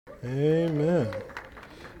Amen.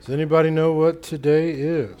 Does anybody know what today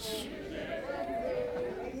is?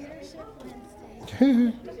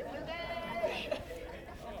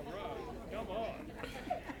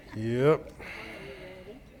 Yep.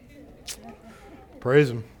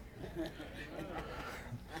 Praise Him.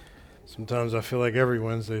 Sometimes I feel like every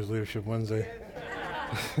Wednesday is Leadership Wednesday.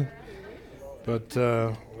 But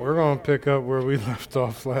we're going to pick up where we left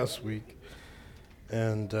off last week.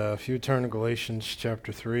 And if you turn to Galatians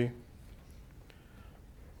chapter 3,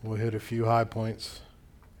 we'll hit a few high points.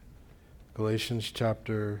 Galatians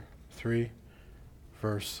chapter 3,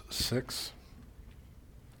 verse 6.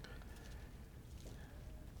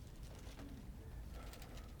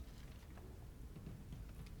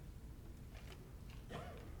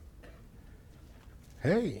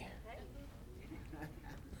 Hey.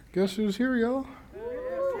 Guess who's here, y'all?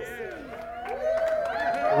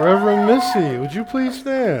 Reverend Missy, would you please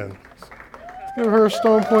stand? Let's give her a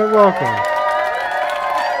Stone Point welcome.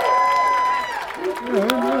 Yeah,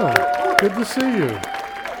 I know. Good to see you.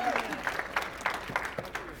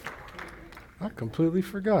 I completely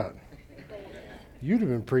forgot. You'd have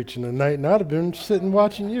been preaching tonight, and I'd have been sitting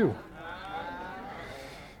watching you.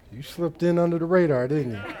 You slipped in under the radar,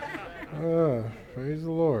 didn't you? Praise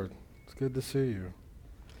the Lord. It's good to see you.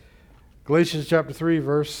 Galatians chapter 3,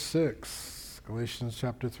 verse 6. Galatians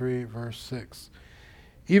chapter 3, verse 6.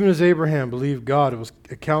 Even as Abraham believed God, it was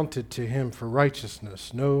accounted to him for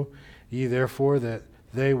righteousness. Know ye therefore that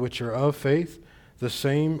they which are of faith, the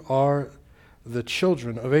same are the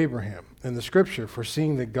children of Abraham. And the scripture,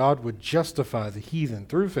 foreseeing that God would justify the heathen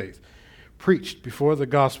through faith, preached before the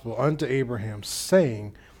gospel unto Abraham,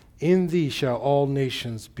 saying, in thee shall all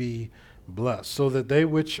nations be blessed. So that they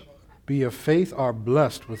which be of faith are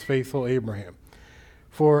blessed with faithful Abraham.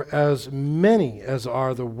 For as many as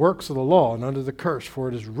are the works of the law and under the curse, for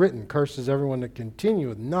it is written, cursed is everyone that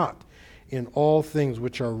continueth not in all things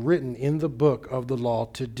which are written in the book of the law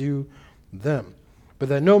to do them. But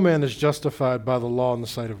that no man is justified by the law in the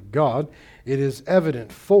sight of God, it is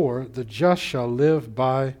evident, for the just shall live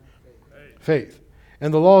by faith.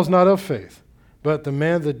 And the law is not of faith, but the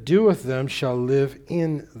man that doeth them shall live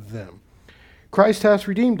in them. Christ hath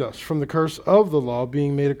redeemed us from the curse of the law,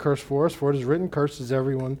 being made a curse for us, for it is written, cursed is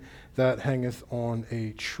everyone that hangeth on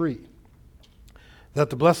a tree. That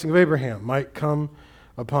the blessing of Abraham might come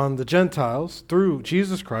upon the Gentiles through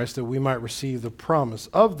Jesus Christ, that we might receive the promise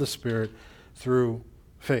of the Spirit through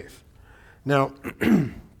faith. Now,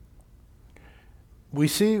 we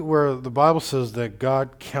see where the Bible says that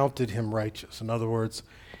God counted him righteous. In other words,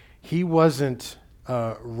 he wasn't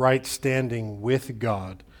right standing with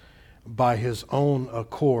God by his own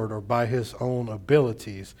accord or by his own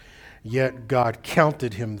abilities, yet God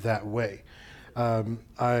counted him that way.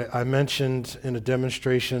 I mentioned in a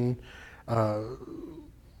demonstration that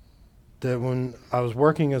when I was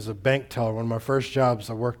working as a bank teller, one of my first jobs,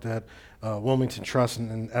 I worked at Wilmington Trust,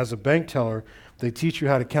 and as a bank teller, they teach you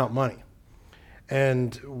how to count money.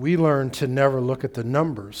 And we learned to never look at the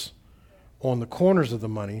numbers on the corners of the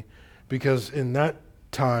money, because in that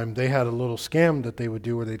time they had a little scam that they would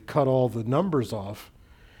do where they'd cut all the numbers off,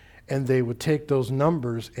 and they would take those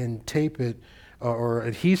numbers and tape it or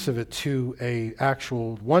adhesive it to a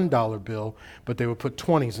actual $1 bill, but they would put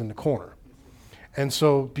 20s in the corner. And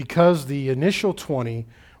so because the initial 20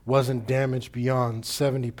 wasn't damaged beyond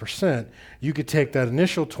 70%, you could take that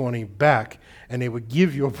initial 20 back and they would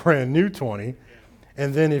give you a brand new 20.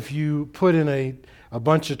 And then if you put in a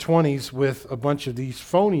bunch of 20s with a bunch of these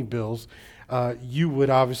phony bills, you would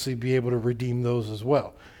obviously be able to redeem those as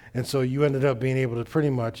well. And so you ended up being able to pretty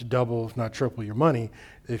much double, if not triple, your money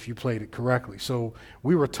if you played it correctly. So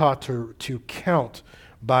we were taught to count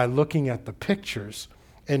by looking at the pictures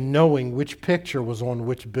and knowing which picture was on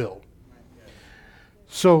which bill.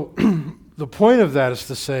 So the point of that is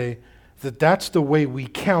to say that that's the way we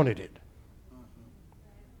counted it.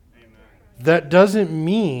 That doesn't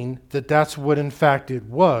mean that that's what in fact it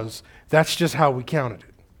was. That's just how we counted it.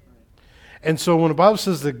 And so when the Bible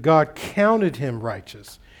says that God counted him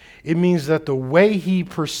righteous, it means that the way he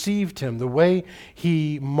perceived him, the way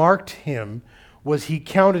he marked him, was he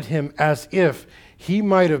counted him as if he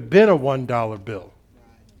might have been a $1 bill.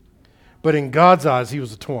 But in God's eyes, he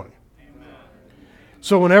was a 20.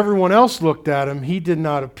 So when everyone else looked at him, he did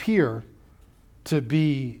not appear to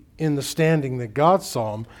be in the standing that God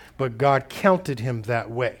saw him, but God counted him that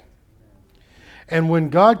way. And when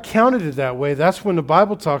God counted it that way, that's when the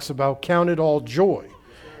Bible talks about count it all joy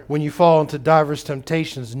when you fall into diverse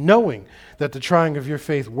temptations, knowing that the trying of your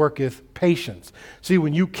faith worketh patience. See,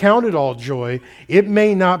 when you count it all joy, it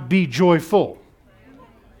may not be joyful.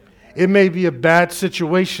 It may be a bad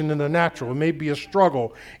situation in the natural. It may be a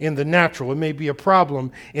struggle in the natural. It may be a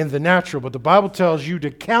problem in the natural. But the Bible tells you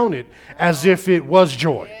to count it as if it was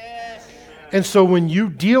joy. And so when you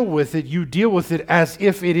deal with it as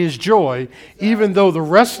if it is joy, even though the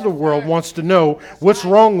rest of the world wants to know what's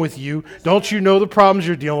wrong with you. Don't you know the problems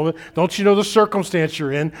you're dealing with? Don't you know the circumstance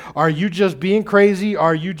you're in? Are you just being crazy?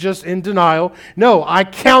 Are you just in denial? No, I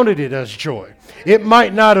counted it as joy. It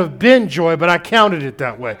might not have been joy, but I counted it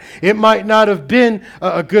that way. It might not have been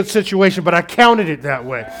a good situation, but I counted it that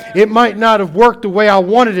way. It might not have worked the way I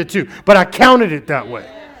wanted it to, but I counted it that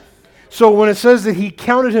way. So when it says that he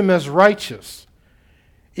counted him as righteous,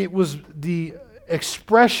 it was the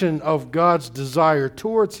expression of God's desire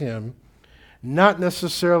towards him, not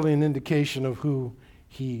necessarily an indication of who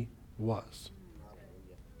he was,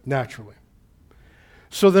 naturally.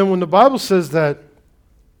 So then when the Bible says that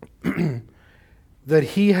that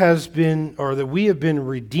he has been, or that we have been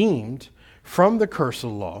redeemed from the curse of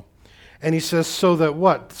the law, and he says, so that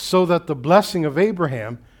what? So that the blessing of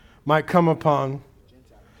Abraham might come upon.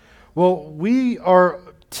 Well, we are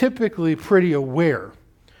typically pretty aware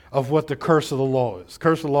of what the curse of the law is.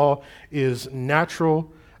 Curse of the law is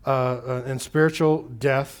natural and spiritual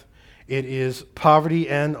death. It is poverty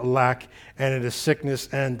and lack, and it is sickness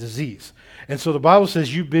and disease. And so the Bible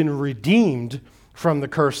says you've been redeemed from the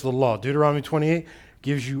curse of the law. Deuteronomy 28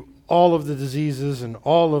 gives you all of the diseases and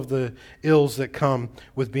all of the ills that come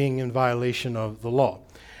with being in violation of the law.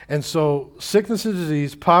 And so sickness and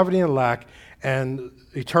disease, poverty and lack, and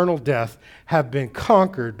eternal death have been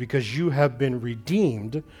conquered because you have been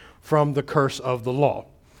redeemed from the curse of the law.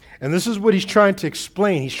 And this is what he's trying to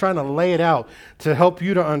explain. He's trying to lay it out to help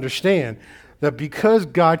you to understand that because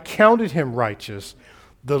God counted him righteous,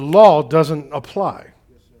 the law doesn't apply.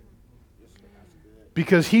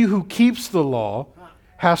 Because he who keeps the law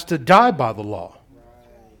has to die by the law.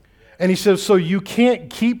 And he says, so you can't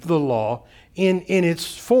keep the law in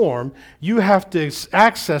its form. You have to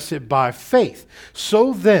access it by faith.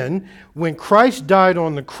 So then, when Christ died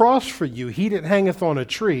on the cross for you, he that hangeth on a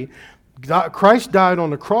tree, Christ died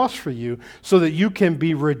on the cross for you so that you can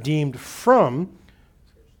be redeemed from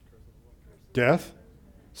death,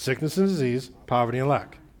 sickness and disease, poverty and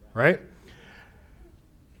lack. Right?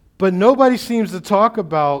 But nobody seems to talk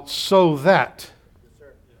about so that.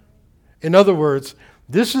 In other words,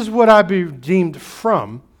 this is what I've been redeemed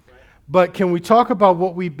from, but can we talk about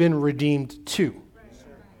what we've been redeemed to?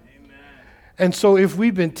 And so if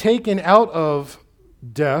we've been taken out of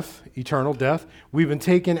death, eternal death, we've been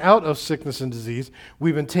taken out of sickness and disease,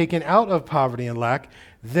 we've been taken out of poverty and lack,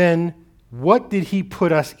 then what did he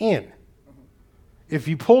put us in? If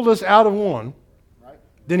he pulled us out of one,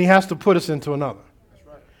 then he has to put us into another.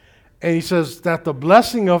 And he says that the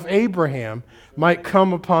blessing of Abraham might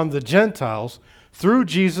come upon the Gentiles through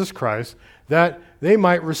Jesus Christ, that they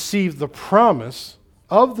might receive the promise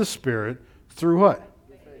of the Spirit through what?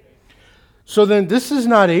 So then this is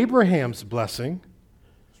not Abraham's blessing.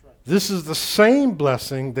 This is the same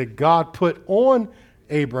blessing that God put on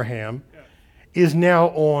Abraham is now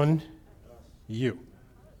on you.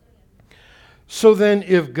 So then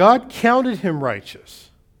if God counted him righteous,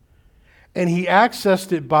 and he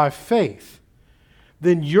accessed it by faith,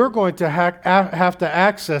 then you're going to have to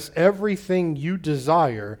access everything you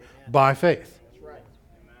desire by faith.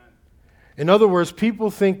 In other words, people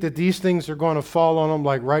think that these things are going to fall on them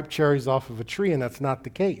like ripe cherries off of a tree, and that's not the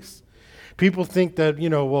case. People think that,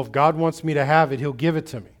 well, if God wants me to have it, he'll give it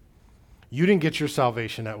to me. You didn't get your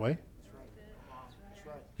salvation that way.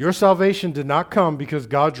 Your salvation did not come because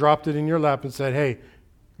God dropped it in your lap and said, hey,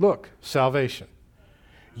 look, salvation.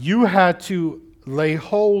 You had to lay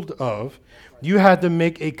hold of, you had to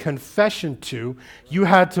make a confession to, you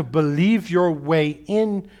had to believe your way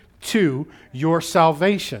into your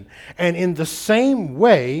salvation. And in the same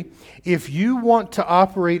way, if you want to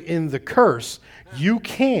operate in the curse, you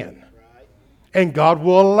can. And God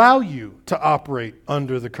will allow you to operate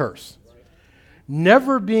under the curse.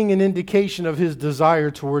 Never being an indication of his desire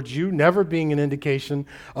towards you, never being an indication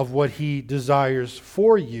of what he desires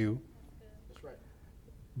for you.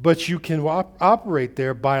 But you can operate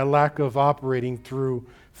there by a lack of operating through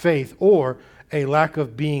faith or a lack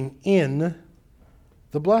of being in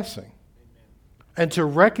the blessing. And to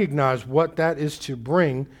recognize what that is to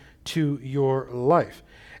bring to your life.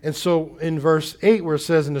 And so in verse 8 where it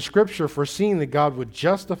says in the scripture, foreseeing that God would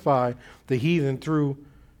justify the heathen through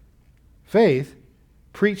faith,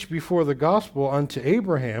 preached before the gospel unto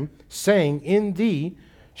Abraham, saying, in thee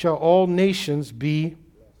shall all nations be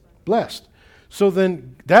blessed. So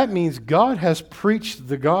then that means God has preached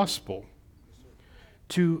the gospel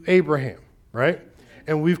to Abraham, right?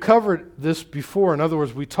 And we've covered this before. In other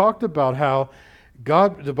words, we talked about how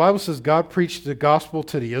the Bible says God preached the gospel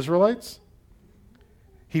to the Israelites.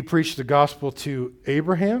 He preached the gospel to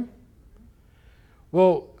Abraham.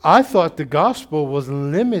 Well, I thought the gospel was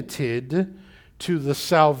limited to the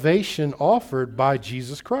salvation offered by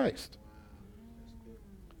Jesus Christ.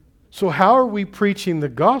 So how are we preaching the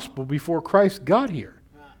gospel before Christ got here?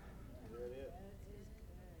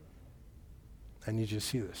 I need you to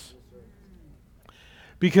see this.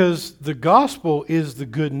 Because the gospel is the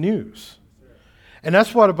good news. And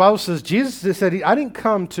that's why the Bible says, Jesus said, I didn't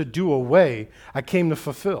come to do away, I came to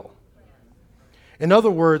fulfill. In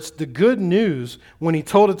other words, the good news, when he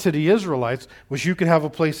told it to the Israelites, was you can have a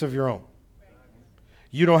place of your own.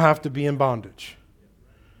 You don't have to be in bondage.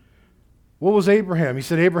 What was Abraham? He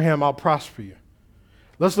said, Abraham, I'll prosper you.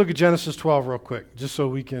 Let's look at Genesis 12 real quick, just so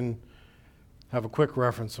we can have a quick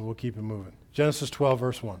reference and we'll keep it moving. Genesis 12,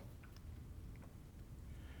 verse 1.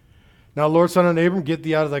 Now, Lord, son unto Abram, get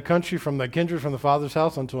thee out of thy country, from thy kindred, from the father's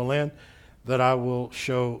house, unto a land that I will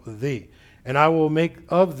show thee. And I will make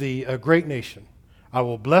of thee a great nation. I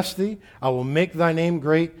will bless thee. I will make thy name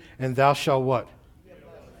great, and thou shalt what?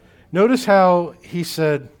 Notice how he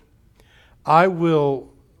said, I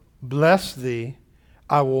will bless thee.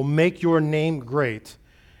 I will make your name great,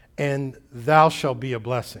 and thou shalt be a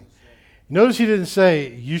blessing. Notice he didn't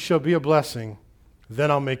say, you shall be a blessing,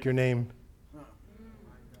 then I'll make your name.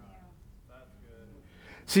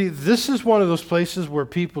 See, this is one of those places where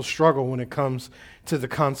people struggle when it comes to the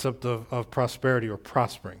concept of prosperity or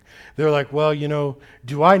prospering. They're like, well,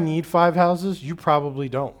 do I need 5 houses? You probably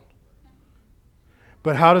don't.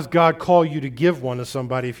 But how does God call you to give one to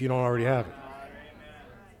somebody if you don't already have it?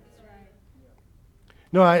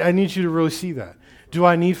 No, I need you to really see that. Do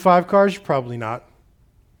I need 5 cars? Probably not.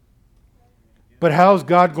 But how is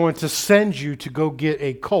God going to send you to go get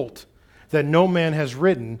a colt that no man has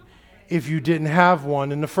ridden if you didn't have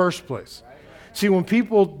one in the first place? See, when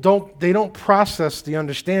people don't process the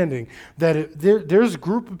understanding that there's a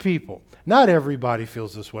group of people, not everybody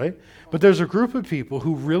feels this way, but there's a group of people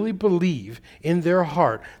who really believe in their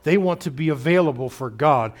heart they want to be available for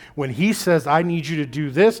God. When he says, I need you to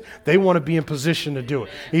do this, they want to be in position to do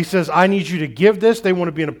it. He says, I need you to give this, they want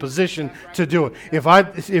to be in a position to do it.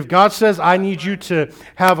 If God says, I need you to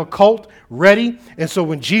have a colt ready, and so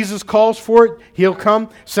when Jesus calls for it, he'll come,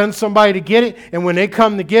 send somebody to get it, and when they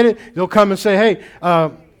come to get it, they'll come and say, hey,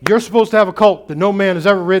 you're supposed to have a colt that no man has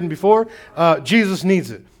ever ridden before. Jesus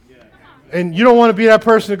needs it. And you don't want to be that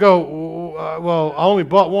person to go, well, I only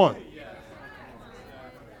bought one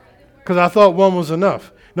because I thought one was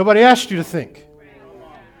enough. Nobody asked you to think.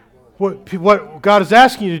 What God is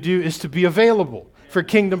asking you to do is to be available for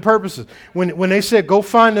kingdom purposes. When they said, go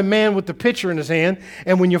find a man with the pitcher in his hand,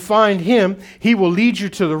 and when you find him, he will lead you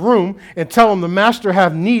to the room and tell him the master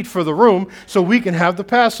have need for the room so we can have the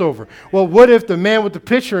Passover. Well, what if the man with the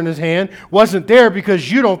pitcher in his hand wasn't there because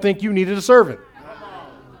you don't think you needed a servant?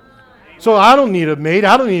 So I don't need a maid.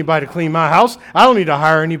 I don't need anybody to clean my house. I don't need to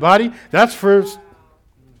hire anybody. That's first.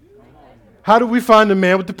 How do we find the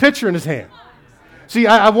man with the pitcher in his hand? See,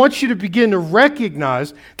 I want you to begin to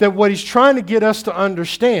recognize that what he's trying to get us to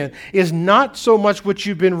understand is not so much what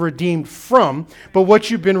you've been redeemed from, but what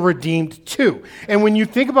you've been redeemed to. And when you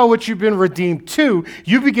think about what you've been redeemed to,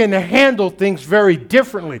 you begin to handle things very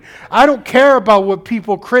differently. I don't care about what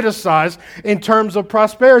people criticize in terms of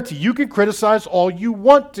prosperity. You can criticize all you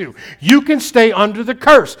want to. You can stay under the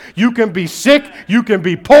curse. You can be sick, you can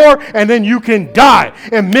be poor, and then you can die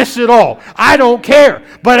and miss it all. I don't care.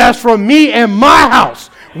 But as for me and my house,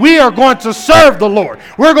 we are going to serve the Lord.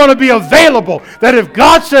 We're going to be available. That if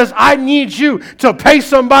God says, I need you to pay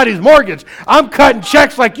somebody's mortgage, I'm cutting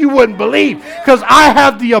checks like you wouldn't believe, because I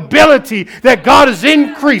have the ability that God has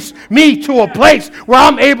increased me to a place where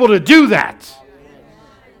I'm able to do that.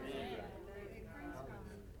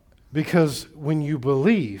 Because when you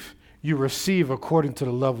believe, you receive according to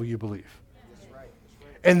the level you believe.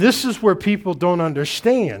 And this is where people don't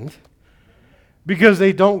understand, because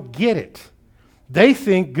they don't get it. They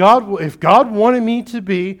think if God wanted me to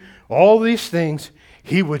be all these things,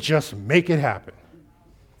 he would just make it happen.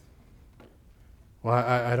 Well,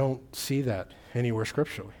 I don't see that anywhere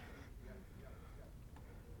scripturally.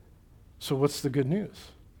 So what's the good news?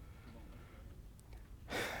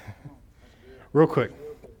 Real quick.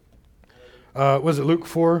 Was it Luke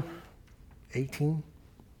 4:18?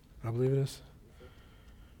 I believe it is.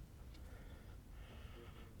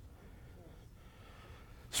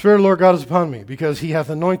 Spirit of the Lord God is upon me, because he hath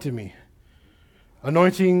anointed me.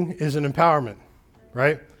 Anointing is an empowerment,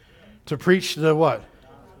 right? To preach the what?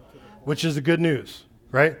 Which is the good news,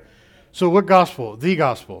 right? So what gospel? The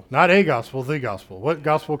gospel. Not a gospel, the gospel. What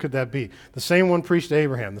gospel could that be? The same one preached to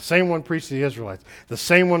Abraham. The same one preached to the Israelites. The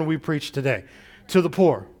same one we preach today. To the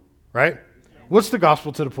poor, right? What's the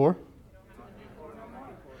gospel to the poor?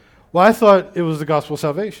 Well, I thought it was the gospel of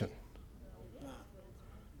salvation.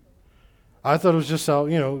 I thought it was just how,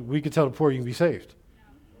 we could tell the poor you can be saved.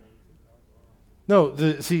 No,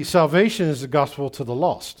 salvation is the gospel to the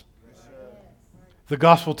lost. The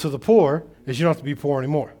gospel to the poor is you don't have to be poor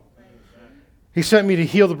anymore. He sent me to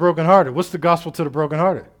heal the brokenhearted. What's the gospel to the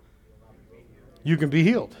brokenhearted? You can be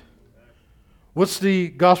healed. What's the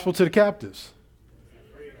gospel to the captives?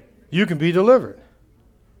 You can be delivered.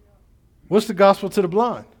 What's the gospel to the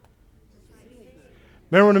blind?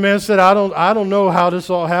 Remember when the man said, I don't know how this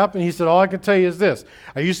all happened? He said, all I can tell you is this.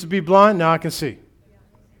 I used to be blind, now I can see.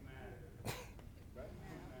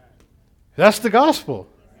 That's the gospel.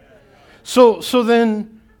 So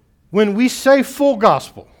then when we say full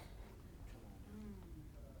gospel,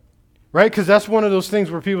 right? Because that's one of those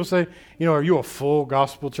things where people say, are you a full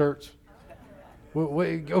gospel church?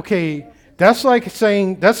 Okay, that's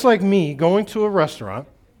like me going to a restaurant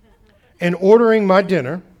and ordering my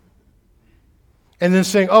dinner and then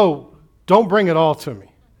saying, oh, don't bring it all to me.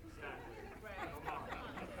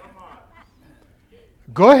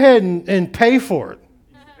 Go ahead and pay for it.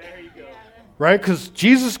 Right? Because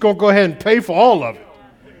Jesus is going to go ahead and pay for all of it.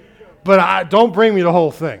 But don't bring me the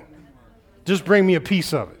whole thing. Just bring me a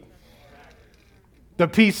piece of it. The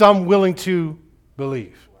piece I'm willing to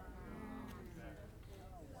believe.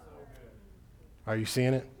 Are you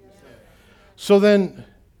seeing it? So then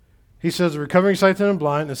he says, recovering sight to them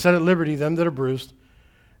blind, and set at liberty them that are bruised.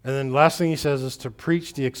 And then last thing he says is to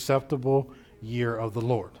preach the acceptable year of the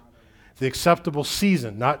Lord. The acceptable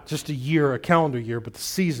season, not just a year, a calendar year, but the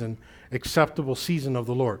season, acceptable season of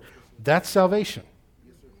the Lord. That's salvation.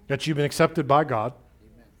 That you've been accepted by God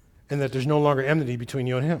and that there's no longer enmity between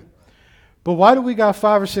you and him. But why do we got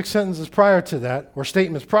 5 or 6 sentences prior to that, or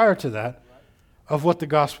statements prior to that, of what the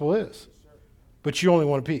gospel is? But you only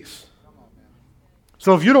want a piece.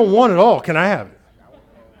 So if you don't want it all, can I have it?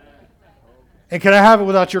 And can I have it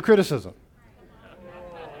without your criticism?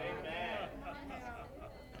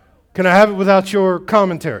 Can I have it without your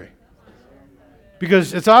commentary?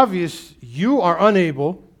 Because it's obvious you are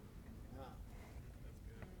unable.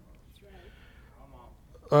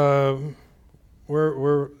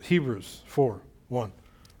 We're Hebrews 4:1.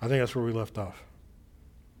 I think that's where we left off.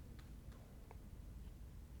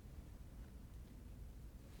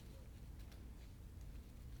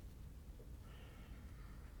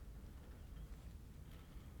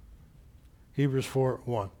 Hebrews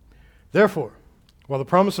 4:1. Therefore, while the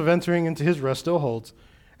promise of entering into his rest still holds,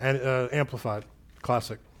 and amplified,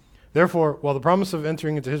 classic. Therefore, while the promise of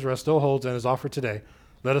entering into his rest still holds and is offered today,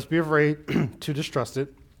 let us be afraid to distrust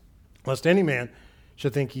it, lest any man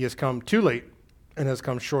should think he has come too late and has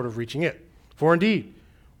come short of reaching it. For indeed,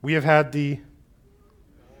 we have had the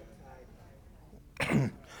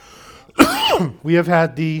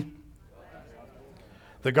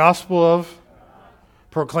gospel of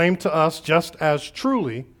proclaimed to us just as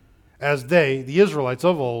truly as they, the Israelites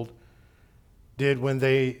of old, did when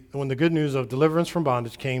the good news of deliverance from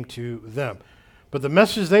bondage came to them. But the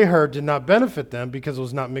message they heard did not benefit them because it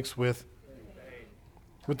was not mixed with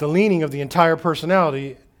the leaning of the entire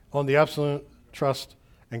personality on the absolute trust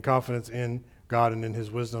and confidence in God and in his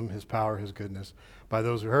wisdom, his power, his goodness. By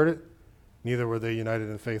those who heard it, neither were they united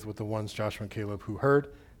in faith with the ones, Joshua and Caleb, who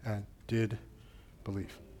heard and did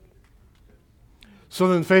believe. So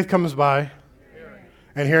then faith comes by,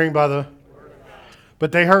 and hearing by the...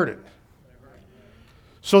 But they heard it.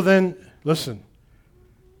 So then, listen.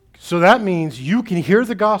 So that means you can hear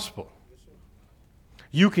the gospel.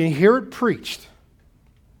 You can hear it preached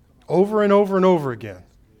over and over and over again.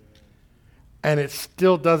 And it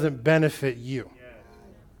still doesn't benefit you.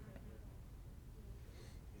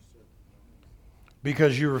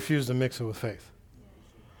 Because you refuse to mix it with faith.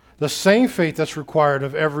 The same faith that's required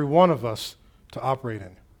of every one of us to operate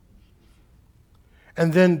in.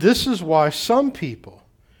 And then this is why some people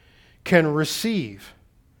can receive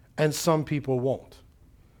and some people won't.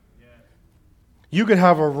 You could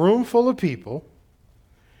have a room full of people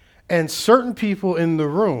and certain people in the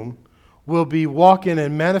room will be walking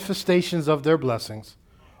in manifestations of their blessings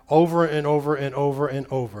over and over and over and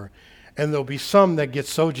over. And there'll be some that get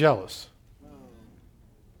so jealous.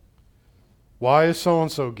 Why is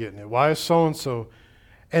so-and-so getting it? Why is so-and-so?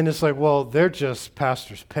 And it's like, well, they're just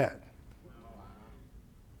pastor's pet.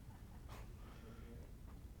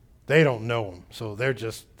 They don't know him, so they're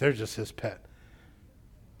just his pet.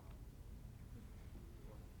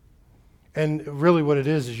 And really what it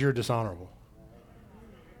is you're dishonorable.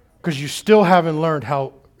 Because you still haven't learned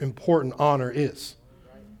how important honor is.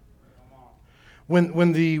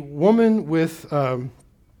 When the woman with, the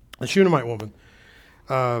Shunammite woman,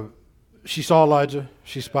 she saw Elijah,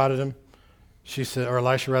 she spotted him, she said, or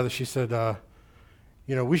Elisha rather, she said,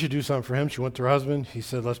 we should do something for him. She went to her husband. He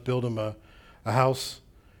said, let's build him a house.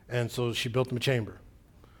 And so she built him a chamber,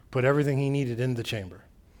 put everything he needed in the chamber.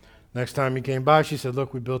 Next time he came by, she said,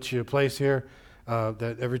 look, we built you a place here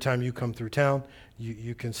that every time you come through town,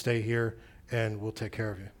 you can stay here and we'll take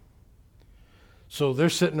care of you. So they're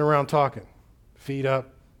sitting around talking, feet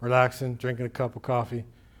up, relaxing, drinking a cup of coffee.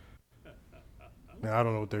 Now, I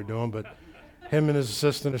don't know what they're doing, but him and his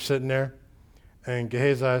assistant are sitting there. And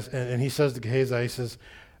Gehazi, and he says to Gehazi, he says,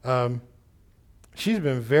 she's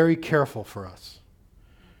been very careful for us.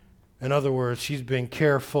 In other words, she's been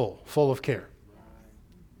careful, full of care.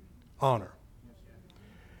 Honor.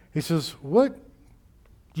 He says, what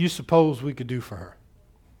do you suppose we could do for her?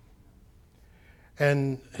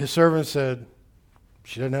 And his servant said,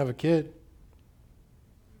 she doesn't have a kid.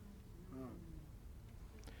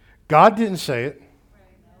 God didn't say it.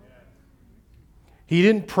 He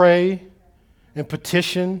didn't pray and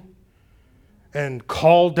petition and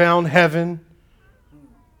call down heaven.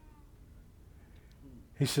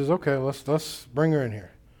 He says, okay, let's bring her in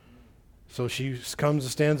here. So she comes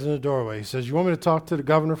and stands in the doorway. He says, you want me to talk to the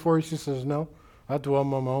governor for you? She says, no, I dwell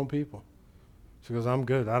among my own people. She goes, I'm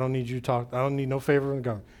good. I don't need you to talk. I don't need no favor from the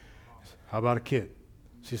governor. How about a kid?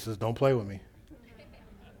 She says, don't play with me.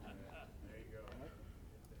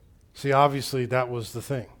 See, obviously that was the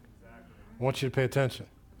thing. I want you to pay attention.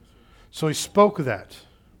 So he spoke that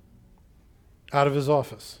out of his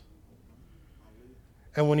office.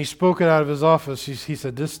 And when he spoke it out of his office, he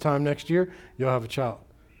said, this time next year, you'll have a child.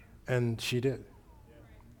 And she did.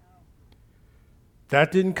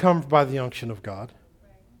 That didn't come by the unction of God.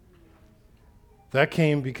 That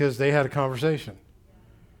came because they had a conversation.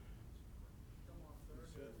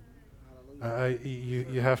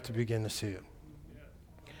 You have to begin to see it.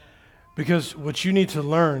 Because what you need to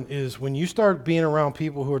learn is when you start being around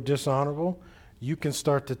people who are dishonorable, you can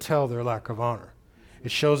start to tell their lack of honor.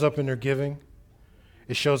 It shows up in their giving.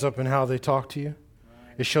 It shows up in how they talk to you.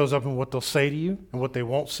 It shows up in what they'll say to you and what they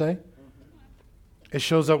won't say. It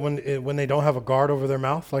shows up when they don't have a guard over their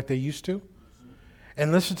mouth like they used to.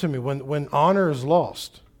 And listen to me, when honor is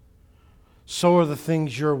lost, so are the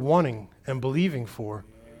things you're wanting and believing for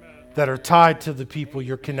that are tied to the people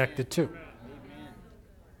you're connected to.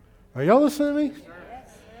 Are y'all listening to me?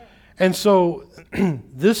 And so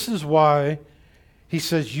this is why he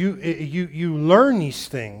says you learn these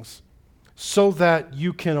things so that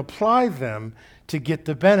you can apply them to get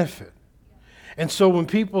the benefit. And so when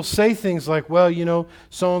people say things like, well,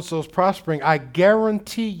 so-and-so's prospering, I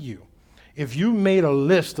guarantee you, if you made a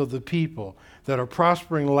list of the people that are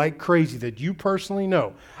prospering like crazy that you personally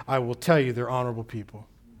know, I will tell you they're honorable people.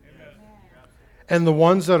 And the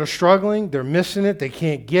ones that are struggling, they're missing it. They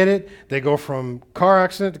can't get it. They go from car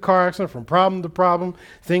accident to car accident, from problem to problem.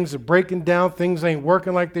 Things are breaking down. Things ain't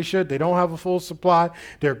working like they should. They don't have a full supply.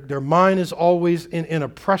 Their mind is always in a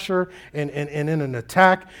pressure and in an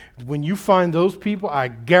attack. When you find those people, I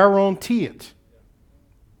guarantee it.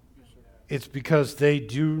 It's because they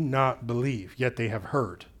do not believe, yet they have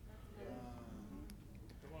heard.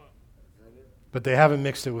 But they haven't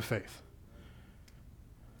mixed it with faith.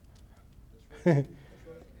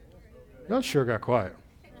 Y'all sure got quiet.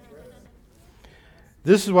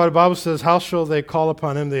 This is why the Bible says, how shall they call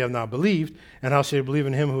upon him they have not believed, and how shall they believe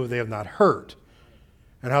in him who they have not heard?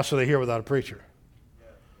 And how shall they hear without a preacher?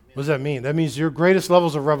 What does that mean? That means your greatest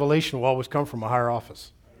levels of revelation will always come from a higher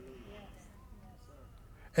office.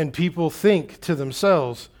 And people think to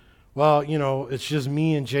themselves, well, it's just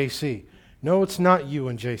me and JC. No, it's not you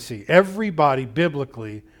and JC. Everybody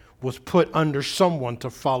biblically was put under someone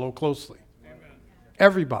to follow closely.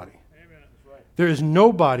 Everybody. Amen. There is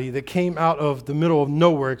nobody that came out of the middle of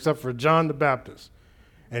nowhere except for John the Baptist.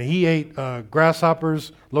 And he ate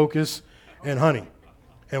grasshoppers, locusts, and honey.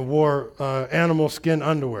 And wore animal skin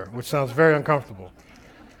underwear, which sounds very uncomfortable.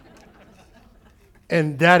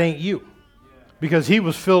 And that ain't you. Because he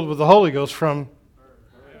was filled with the Holy Ghost from...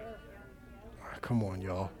 Come on,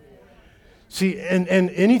 y'all. See, and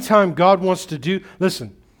anytime God wants to do...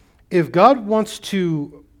 Listen, if God wants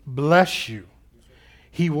to bless you,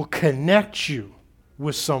 he will connect you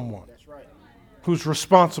with someone who's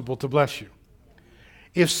responsible to bless you.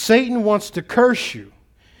 If Satan wants to curse you,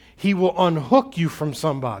 he will unhook you from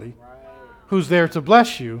somebody who's there to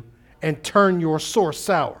bless you and turn your source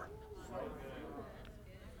sour.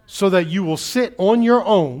 So that you will sit on your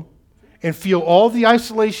own and feel all the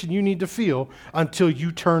isolation you need to feel until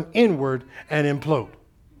you turn inward and implode.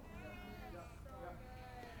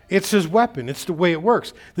 It's his weapon. It's the way it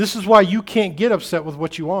works. This is why you can't get upset with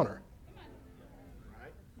what you honor.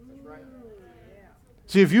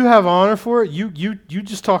 See, if you have honor for it, you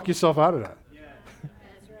just talk yourself out of that.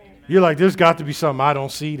 You're like, there's got to be something I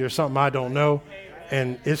don't see. There's something I don't know.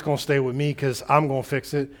 And it's going to stay with me because I'm going to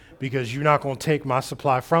fix it, because you're not going to take my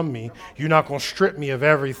supply from me. You're not going to strip me of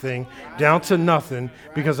everything down to nothing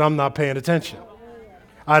because I'm not paying attention.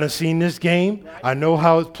 I done seen this game. I know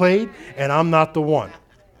how it's played, and I'm not the one.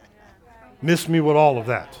 Miss me with all of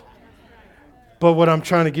that. But what I'm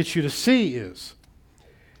trying to get you to see is,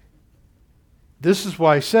 this is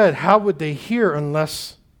why I said, how would they hear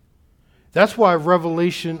unless... That's why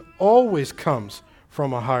revelation always comes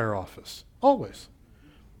from a higher office. Always.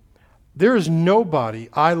 There is nobody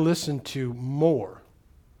I listen to more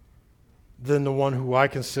than the one who I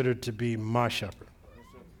consider to be my shepherd.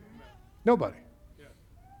 Nobody.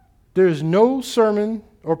 There is no sermon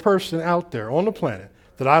or person out there on the planet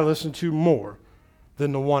that I listen to more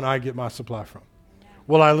than the one I get my supply from.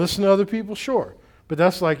 Will I listen to other people? Sure. But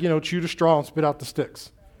that's like, chew the straw and spit out the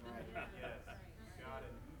sticks.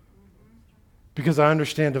 Because I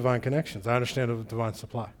understand divine connections. I understand the divine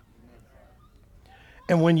supply.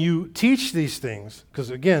 And when you teach these things, because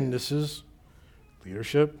again, this is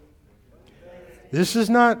leadership. This is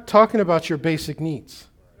not talking about your basic needs.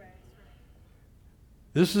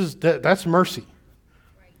 That's mercy.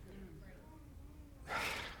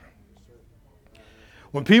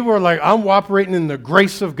 When people are like, I'm operating in the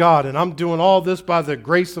grace of God and I'm doing all this by the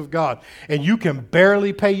grace of God, and you can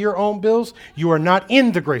barely pay your own bills, you are not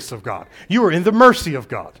in the grace of God. You are in the mercy of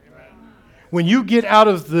God. When you get out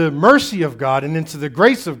of the mercy of God and into the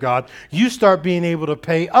grace of God, you start being able to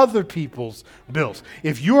pay other people's bills.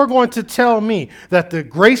 If you are going to tell me that the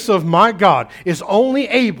grace of my God is only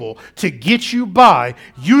able to get you by,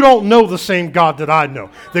 you don't know the same God that I know.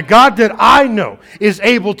 The God that I know is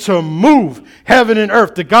able to move heaven and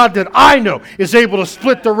earth. The God that I know is able to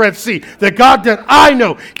split the Red Sea. The God that I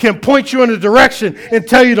know can point you in a direction and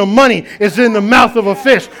tell you the money is in the mouth of a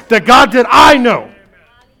fish. The God that I know.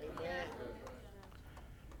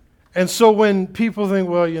 And so when people think,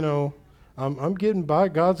 well, I'm getting by,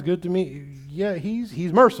 God's good to me. Yeah,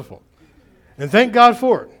 he's merciful. And thank God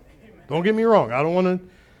for it. Don't get me wrong. I don't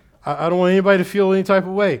want anybody to feel any type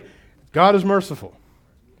of way. God is merciful.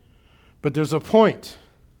 But there's a point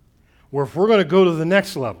where if we're going to go to the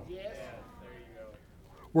next level,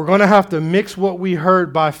 we're going to have to mix what we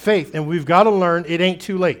heard by faith. And we've got to learn it ain't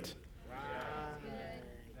too late.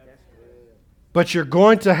 But you're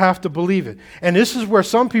going to have to believe it. And this is where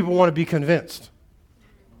some people want to be convinced.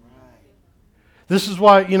 This is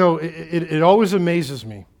why, it always amazes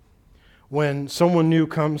me when someone new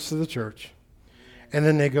comes to the church and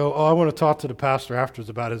then they go, I want to talk to the pastor afterwards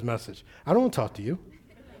about his message. I don't want to talk to you.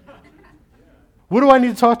 What do I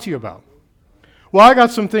need to talk to you about? Well, I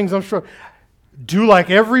got some things I'm sure. Do like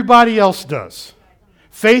everybody else does.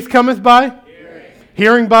 Faith cometh by?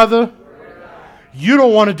 Hearing by the? You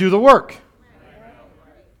don't want to do the work.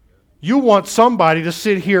 You want somebody to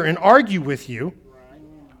sit here and argue with you.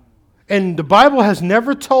 And the Bible has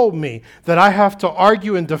never told me that I have to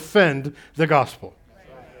argue and defend the gospel.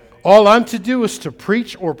 All I'm to do is to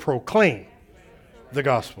preach or proclaim the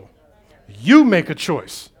gospel. You make a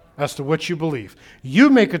choice as to what you believe. You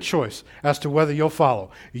make a choice as to whether you'll follow.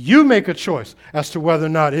 You make a choice as to whether or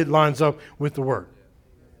not it lines up with the word.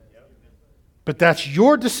 But that's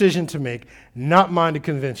your decision to make, not mine to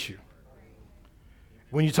convince you.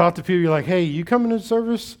 When you talk to people, you're like, hey, you coming to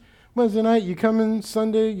service Wednesday night? You coming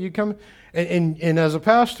Sunday? You coming? And as a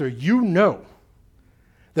pastor, you know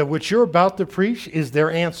that what you're about to preach is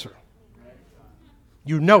their answer.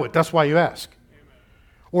 You know it. That's why you ask.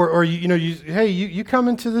 Or hey, you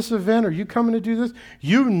coming to this event? Or you coming to do this?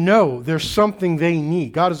 You know there's something they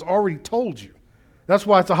need. God has already told you. That's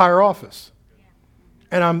why it's a higher office.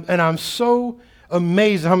 And I'm so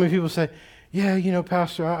amazed at how many people say, yeah,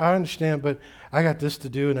 Pastor, I understand, but I got this to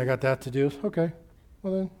do and I got that to do. Okay,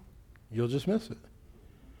 well then, you'll just miss it.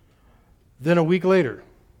 Then a week later,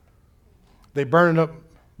 they burning up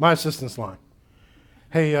my assistance line.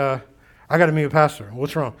 Hey, I got to meet a pastor.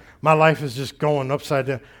 What's wrong? My life is just going upside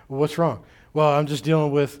down. Well, what's wrong? Well, I'm just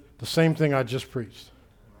dealing with the same thing I just preached.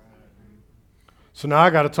 So now I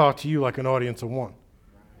got to talk to you like an audience of one.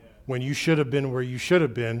 When you should have been where you should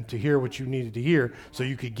have been to hear what you needed to hear so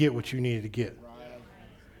you could get what you needed to get.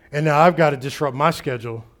 And now I've got to disrupt my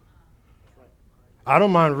schedule. I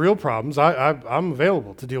don't mind real problems. I'm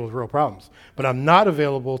available to deal with real problems. But I'm not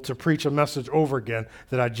available to preach a message over again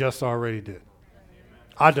that I just already did.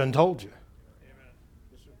 I done told you.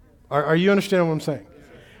 Are you understanding what I'm saying?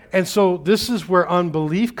 And so this is where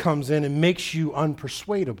unbelief comes in and makes you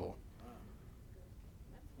unpersuadable.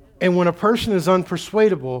 And when a person is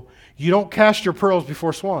unpersuadable, you don't cast your pearls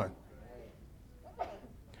before swine.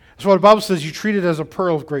 That's why the Bible says you treat it as a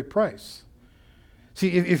pearl of great price. See,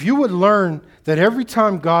 if you would learn that every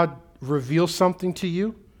time God reveals something to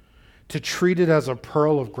you, to treat it as a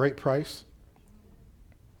pearl of great price,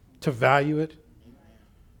 to value it,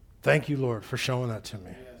 thank you, Lord, for showing that to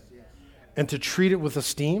me. And to treat it with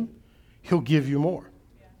esteem, He'll give you more.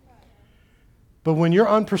 But when you're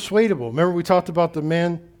unpersuadable, remember we talked about the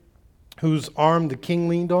man whose arm the king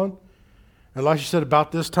leaned on? Elisha said,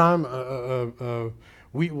 about this time,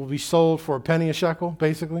 wheat will be sold for a penny a shekel,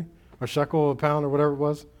 basically, or shekel a pound, or whatever it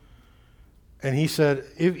was. And he said,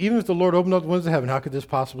 even if the Lord opened up the windows of heaven, how could this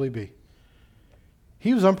possibly be?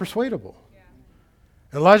 He was unpersuadable.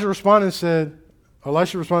 And Elisha responded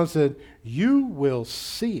and said, you will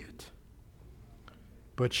see it,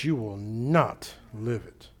 but you will not live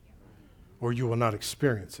it, or you will not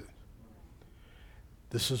experience it.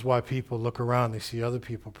 This is why people look around, they see other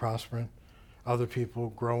people prospering, other people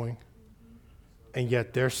growing, and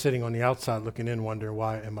yet they're sitting on the outside looking in, wondering,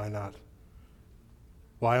 why am I not?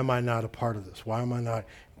 Why am I not a part of this? Why am I not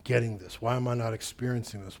getting this? Why am I not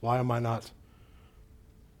experiencing this? Why am I not?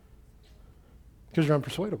 Because you're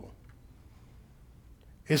unpersuadable.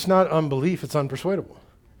 It's not unbelief, it's unpersuadable.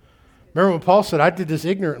 Remember when Paul said, I did this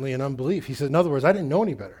ignorantly in unbelief. He said, in other words, I didn't know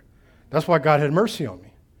any better. That's why God had mercy on me.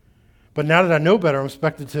 But now that I know better, I'm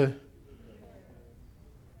expected to.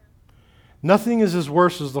 Nothing is as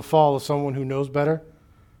worse as the fall of someone who knows better,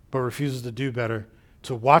 but refuses to do better.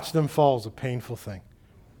 To watch them fall is a painful thing.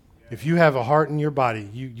 If you have a heart in your body,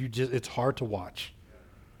 it's hard to watch.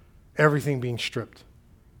 Everything being stripped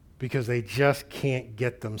because they just can't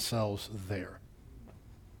get themselves there.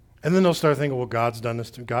 And then they'll start thinking, well, God's done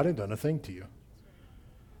this to God ain't done a thing to you.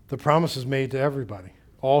 The promise is made to everybody,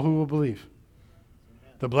 all who will believe.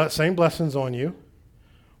 The same blessings on you.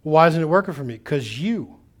 Well, why isn't it working for me? Because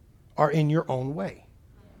you are in your own way.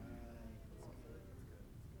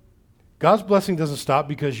 God's blessing doesn't stop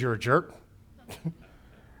because you're a jerk.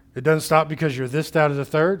 It doesn't stop because you're this, that, or the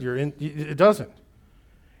third. It doesn't.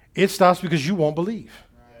 It stops because you won't believe.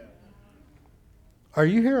 Are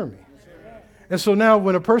you hearing me? And so now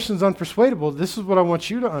when a person's unpersuadable, this is what I want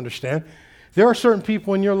you to understand. There are certain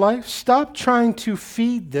people in your life, stop trying to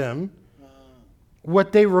feed them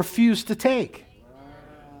what they refuse to take.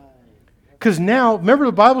 Because now, remember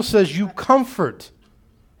the Bible says you comfort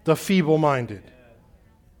the feeble-minded,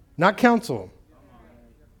 not counsel them.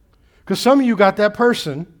 Because some of you got that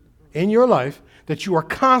person in your life that you are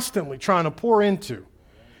constantly trying to pour into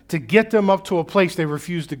to get them up to a place they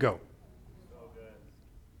refuse to go.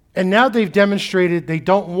 And now they've demonstrated they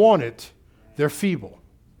don't want it, they're feeble.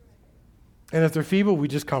 And if they're feeble, we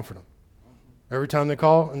just comfort them. Every time they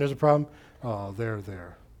call and there's a problem, oh, they're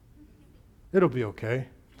there. It'll be okay.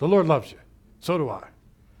 The Lord loves you. So do I.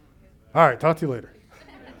 All right, talk to you later.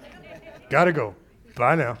 Gotta go.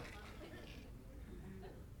 Bye now.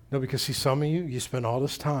 No, because see, some of you spend all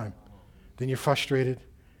this time. Then you're frustrated.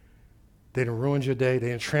 They done ruined your day. They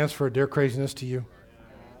done transferred their craziness to you.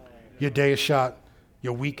 Your day is shot.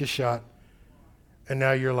 Your week is shot. And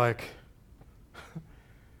now you're like,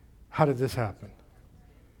 how did this happen?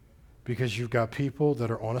 Because you've got people that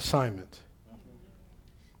are on assignment.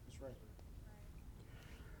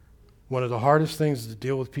 One of the hardest things is to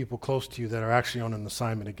deal with people close to you that are actually on an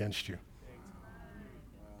assignment against you.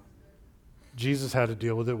 Jesus had to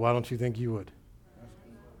deal with it. Why don't you think you would?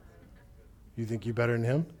 You think you're better than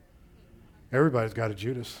him? Everybody's got a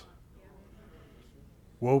Judas.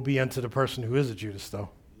 Woe be unto the person who is a Judas, though.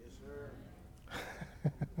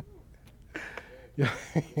 Yes,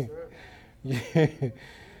 sir. Yeah.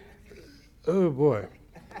 Oh, boy.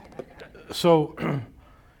 So,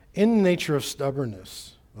 in the nature of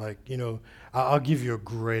stubbornness, like, I'll give you a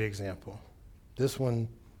great example. This one,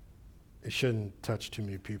 it shouldn't touch too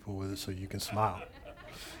many people with it so you can smile.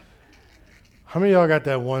 How many of y'all got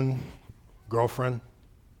that one girlfriend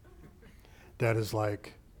that is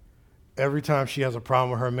like, every time she has a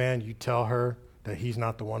problem with her man, you tell her that he's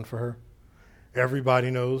not the one for her?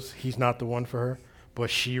 Everybody knows he's not the one for her, but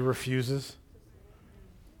she refuses.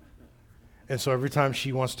 And so every time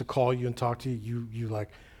she wants to call you and talk to you, you like,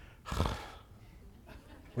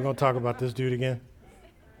 we're going to talk about this dude again?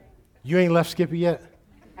 You ain't left Skippy yet?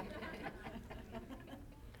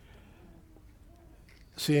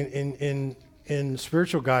 See, in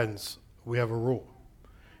spiritual guidance, we have a rule.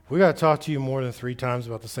 If we got to talk to you more than 3 times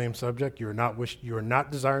about the same subject, you are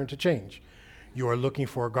not desiring to change. You are looking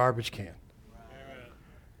for a garbage can.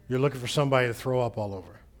 You're looking for somebody to throw up all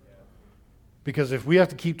over. Because if we have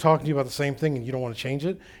to keep talking to you about the same thing and you don't want to change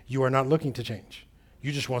it, you are not looking to change.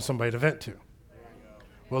 You just want somebody to vent to.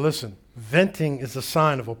 Well, listen, venting is a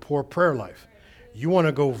sign of a poor prayer life. You want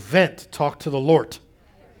to go vent, talk to the Lord.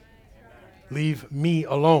 Leave me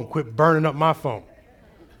alone. Quit burning up my phone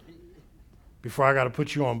before I got to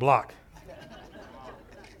put you on block.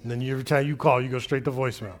 And then every time you call, you go straight to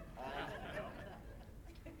voicemail.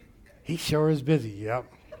 He sure is busy. Yep.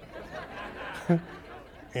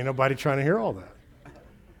 Ain't nobody trying to hear all that.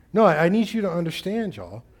 No, I need you to understand,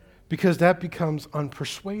 y'all, because that becomes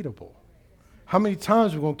unpersuadable. How many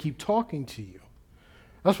times are we going to keep talking to you?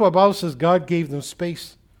 That's why the Bible says God gave them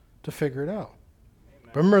space to figure it out.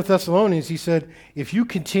 But remember Thessalonians, he said, if you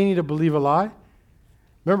continue to believe a lie,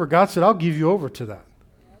 remember God said, I'll give you over to that.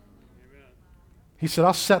 He said,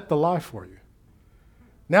 I'll set the lie for you.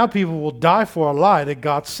 Now people will die for a lie that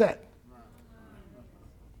God set.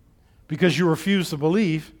 Because you refuse to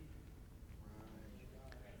believe.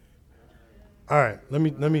 All right, let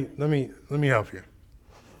me help you.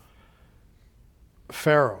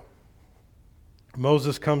 Pharaoh.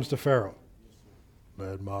 Moses comes to Pharaoh.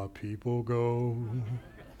 Let my people go.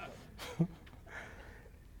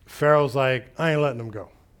 Pharaoh's like, I ain't letting them go.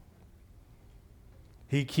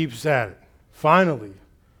 He keeps at it. Finally,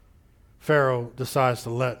 Pharaoh decides to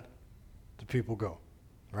let the people go,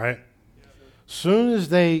 right? Soon as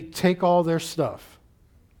they take all their stuff,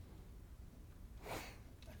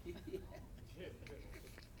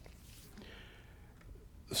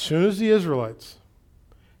 as soon as the Israelites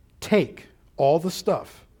take all the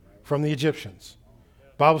stuff from the Egyptians,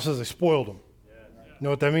 the Bible says they spoiled them. You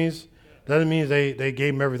know what that means? That doesn't mean they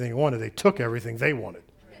gave them everything they wanted. They took everything they wanted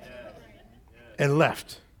and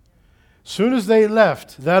left. Soon as they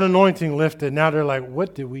left, that anointing lifted. Now they're like,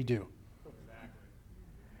 what did we do?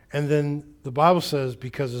 And then the Bible says,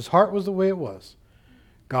 because his heart was the way it was,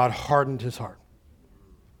 God hardened his heart.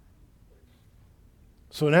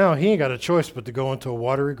 So now he ain't got a choice but to go into a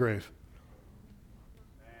watery grave.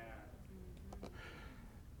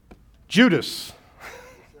 Judas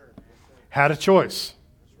had a choice.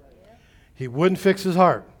 He wouldn't fix his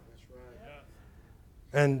heart.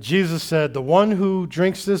 And Jesus said, the one who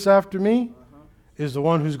drinks this after me is the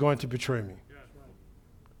one who's going to betray me.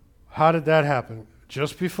 How did that happen?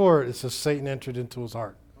 Just before it says Satan entered into his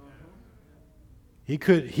heart.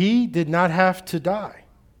 He did not have to die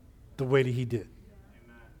the way that he did.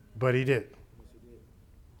 But he did.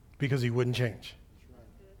 Because he wouldn't change.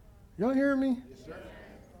 Y'all hearing me?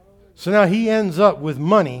 So now he ends up with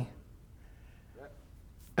money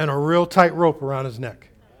and a real tight rope around his neck.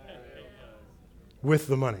 With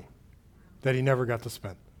the money that he never got to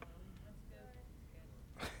spend.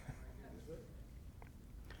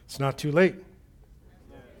 It's not too late.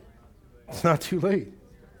 It's not too late.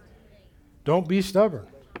 Don't be stubborn.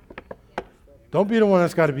 Don't be the one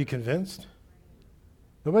that's got to be convinced.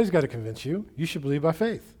 Nobody's got to convince you. You should believe by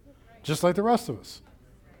faith, just like the rest of us.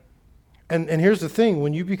 And here's the thing.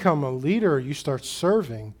 When you become a leader, you start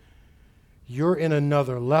serving, you're in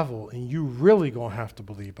another level, and you really going to have to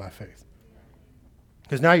believe by faith.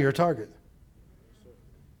 Because now you're a target.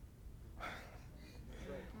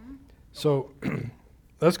 So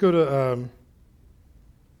let's go to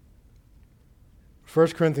 1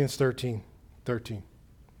 Corinthians 13.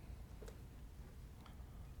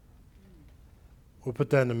 We'll put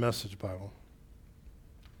that in the Message Bible.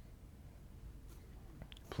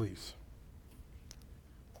 Please.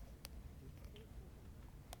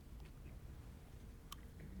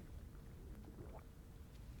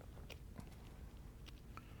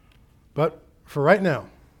 But for right now,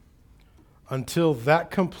 until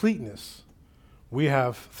that completeness, we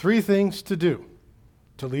have 3 things to do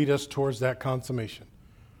to lead us towards that consummation.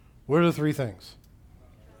 What are the 3 things?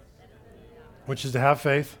 Which is to have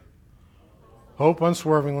faith, hope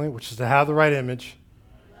unswervingly, which is to have the right image.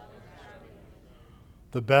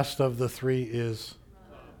 The best of the 3 is.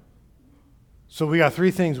 So we got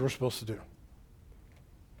 3 things we're supposed to do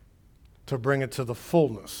to bring it to the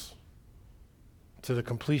fullness, to the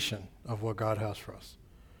completion of what God has for us.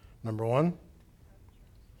 Number 1,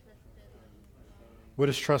 what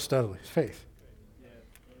is trust steadily? Faith.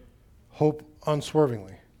 Hope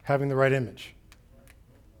unswervingly, having the right image.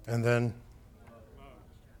 And then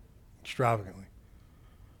extravagantly.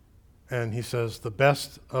 And he says the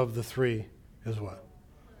best of the 3 is what?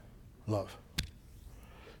 Love.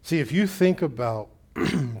 See, if you think about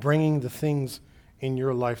bringing the things in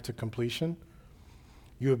your life to completion,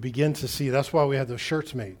 you would begin to see, that's why we had those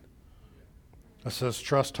shirts made that says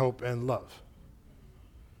trust, hope, and love.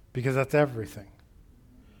 Because that's everything.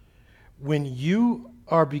 When you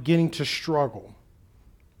are beginning to struggle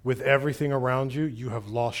with everything around you, you have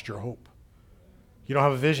lost your hope. you don't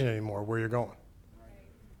have a vision anymore where you're going.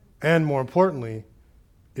 And more importantly,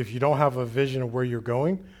 if you don't have a vision of where you're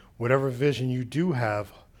going, whatever vision you do have,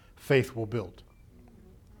 faith will build.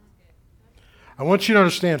 I want you to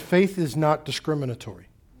understand, faith is not discriminatory.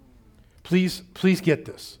 Please get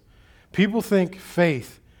this. People think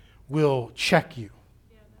faith will check you.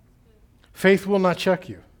 Faith will not check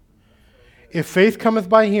you. If faith cometh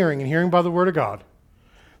by hearing, and hearing by the word of God,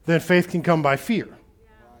 then faith can come by fear.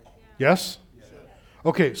 Yes?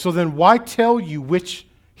 Okay, so then why tell you which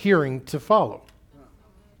hearing to follow?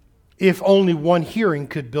 If only one hearing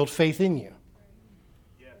could build faith in you.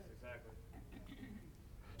 Yes, exactly.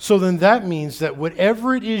 So then that means that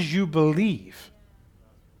whatever it is you believe,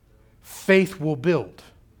 faith will build.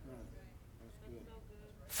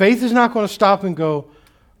 Faith is not going to stop and go,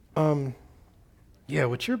 yeah,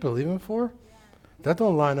 what you're believing for, that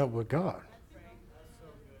don't line up with God.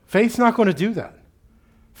 Faith's not going to do that.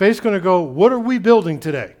 Faith's going to go, what are we building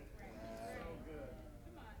today?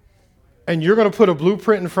 And you're going to put a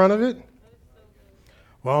blueprint in front of it?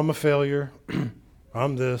 Well, I'm a failure.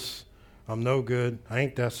 I'm this. I'm no good. I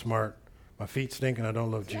ain't that smart. My feet stink and I don't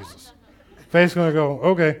love Jesus. Faith's going to go,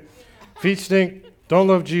 okay, feet stink, don't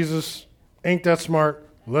love Jesus, ain't that smart.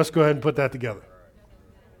 Let's go ahead and put that together.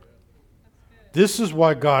 This is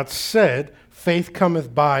why God said, faith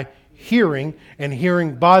cometh by hearing, and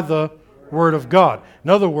hearing by the word of God. In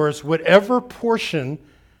other words, whatever portion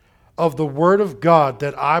of the word of God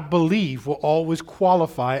that I believe will always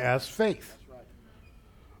qualify as faith.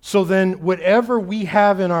 So then whatever we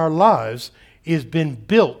have in our lives is been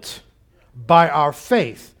built by our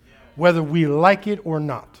faith, whether we like it or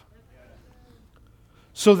not.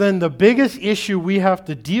 So then the biggest issue we have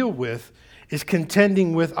to deal with is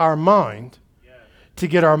contending with our mind to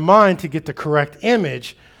get our mind to get the correct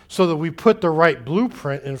image so that we put the right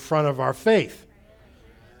blueprint in front of our faith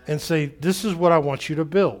and say, this is what I want you to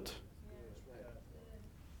build.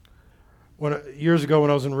 Years ago when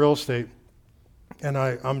I was in real estate, and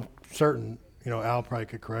I'm certain, Al probably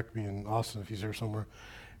could correct me, and Austin, if he's here somewhere,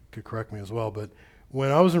 could correct me as well. But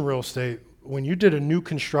when I was in real estate, when you did a new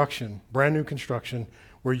construction, brand new construction,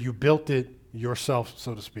 where you built it yourself,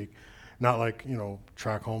 so to speak, not like,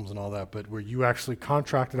 track homes and all that, but where you actually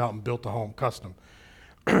contracted out and built the home custom,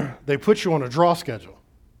 they put you on a draw schedule.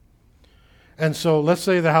 And so let's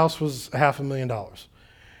say the house was $500,000.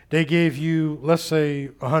 They gave you, let's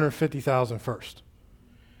say, $150,000 first.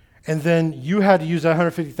 And then you had to use that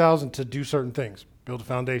 $150,000 to do certain things, build a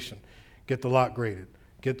foundation, get the lot graded,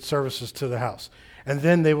 get services to the house. And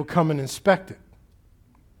then they would come and inspect it.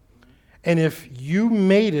 And if you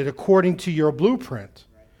made it according to your blueprint,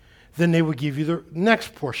 then they would give you the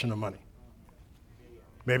next portion of money.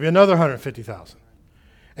 Maybe another $150,000.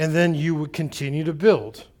 And then you would continue to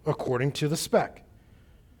build according to the spec.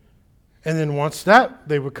 And then once that,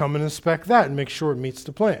 they would come and inspect that and make sure it meets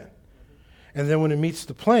the plan. And then when it meets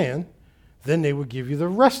the plan, then they would give you the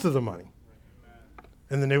rest of the money.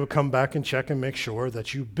 And then they would come back and check and make sure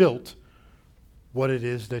that you built what it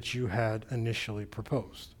is that you had initially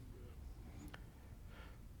proposed.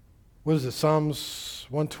 What is it, Psalms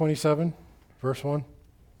 127, verse 1?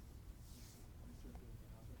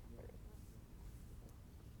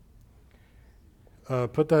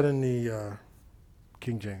 Put that in the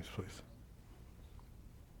King James, please.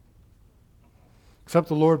 Except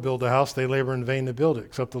the Lord build a house, they labor in vain to build it.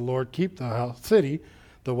 Except the Lord keep the house, city,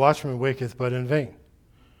 the watchman waketh but in vain.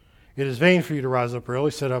 It is vain for you to rise up early,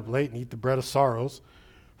 sit up late, and eat the bread of sorrows,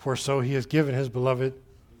 for so he has given his beloved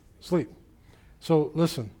sleep. So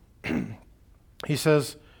listen, he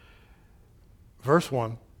says, verse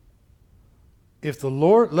 1, lest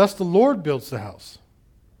the Lord builds the house,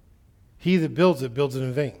 he that builds it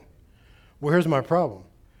in vain. Well, here's my problem.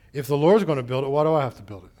 If the Lord's going to build it, why do I have to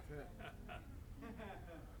build it?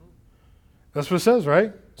 That's what it says,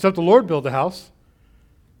 right? Except the Lord build the house,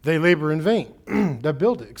 they labor in vain that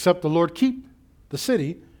build it. Except the Lord keep the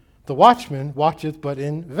city, the watchman watcheth but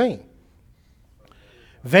in vain.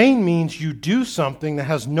 Vain means you do something that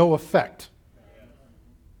has no effect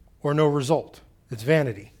or no result. It's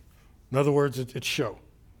vanity. In other words, it's show.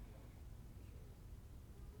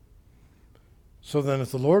 So then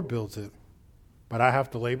if the Lord builds it, but I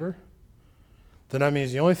have to labor, then that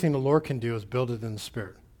means the only thing the Lord can do is build it in the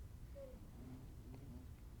Spirit.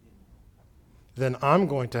 Then I'm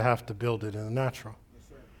going to have to build it in the natural,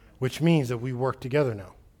 which means that we work together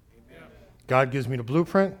now. God gives me the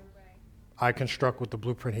blueprint. I construct with the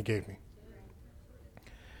blueprint he gave me.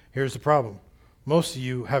 Here's the problem. Most of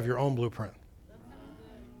you have your own blueprint.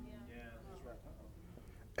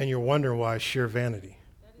 And you're wondering why it's sheer vanity.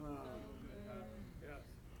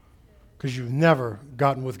 Because you've never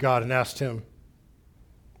gotten with God and asked him,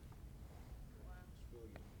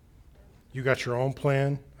 You got your own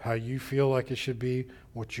plan, how you feel like it should be,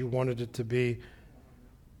 what you wanted it to be.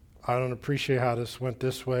 I don't appreciate how this went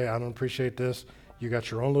this way. I don't appreciate this. You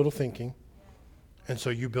got your own little thinking. And so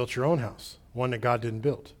you built your own house, one that God didn't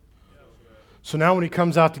build. So now when he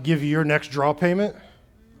comes out to give you your next draw payment,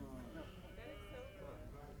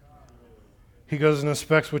 he goes and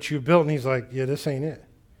inspects what you built, and he's like, yeah, this ain't it.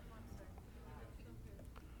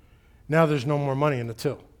 Now there's no more money in the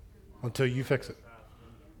till until you fix it.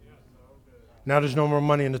 Now there's no more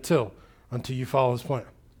money in the till until you follow his plan.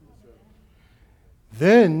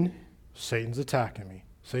 Then Satan's attacking me.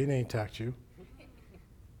 Satan ain't attacked you.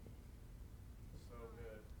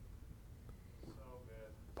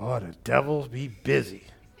 Boy, the devil be busy.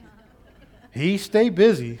 He stay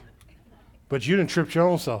busy, but you done tripped your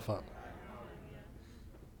own self up.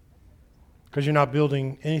 Because you're not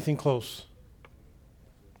building anything close.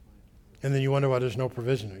 And then you wonder why there's no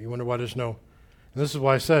provision. You wonder why there's no... And this is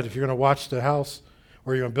why I said, if you're going to watch the house,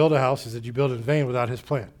 or you're going to build a house, is that you build it in vain without his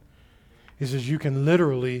plan. He says you can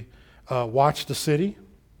literally watch the city.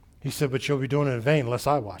 He said, but you'll be doing it in vain unless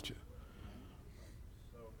I watch it.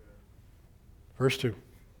 Verse 2.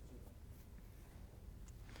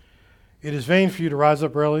 It is vain for you to rise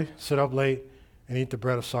up early, sit up late, and eat the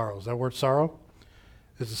bread of sorrows. That word sorrow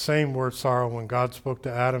is the same word sorrow when God spoke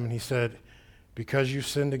to Adam and he said, because you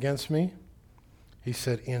sinned against me, he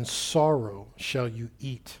said, in sorrow shall you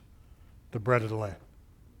eat the bread of the land.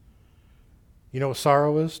 You know what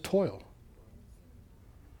sorrow is? Toil.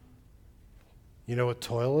 You know what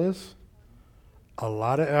toil is? A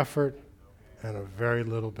lot of effort and a very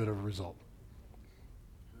little bit of result.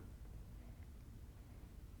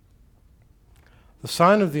 The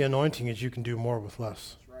sign of the anointing is you can do more with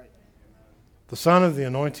less. The sign of the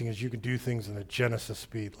anointing is you can do things in a Genesis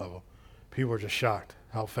speed level. People are just shocked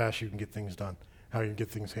how fast you can get things done, how you can get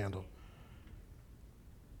things handled.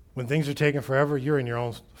 When things are taking forever, you're in your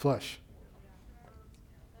own flesh.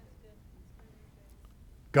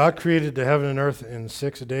 God created the heaven and earth in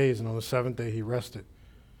 6 days, and on the seventh day he rested.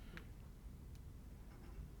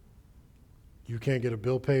 You can't get a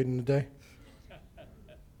bill paid in a day?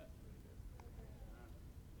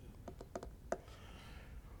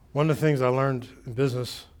 One of the things I learned in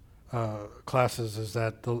business classes is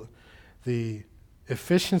that the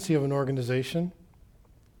efficiency of an organization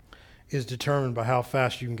is determined by how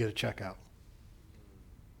fast you can get a check out.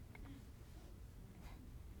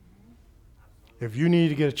 If you need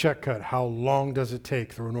to get a check cut, how long does it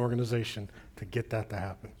take through an organization to get that to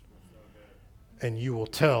happen? And you will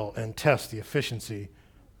tell and test the efficiency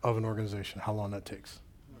of an organization, how long that takes.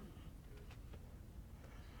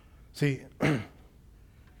 See,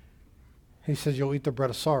 he says you'll eat the bread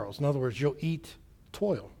of sorrows. In other words, you'll eat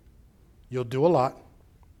toil. You'll do a lot.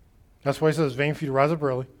 That's why he says, vain for you to rise up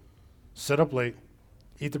early, sit up late,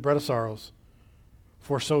 eat the bread of sorrows,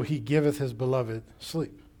 for so he giveth his beloved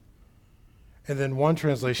sleep. And then one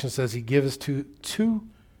translation says he giveth to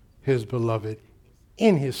his beloved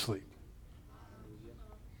in his sleep.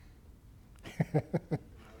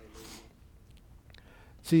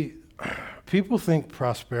 See, people think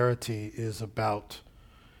prosperity is about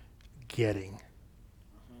getting.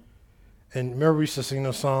 And remember we used to sing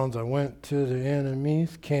those songs, I went to the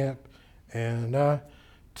enemy's camp and I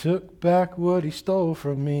took back what he stole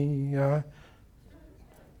from me. None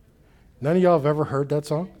of y'all have ever heard that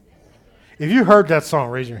song? If you heard that song,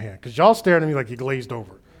 raise your hand, because y'all staring at me like you glazed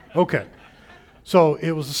over. Okay. So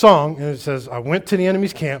it was a song, and it says, I went to the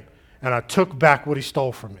enemy's camp and I took back what he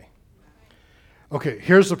stole from me. Okay,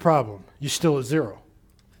 here's the problem. You're still at zero.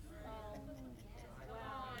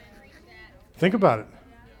 Think about it.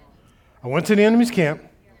 I went to the enemy's camp,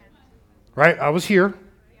 right? I was here.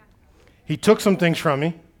 He took some things from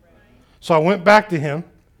me. So I went back to him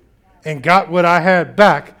and got what I had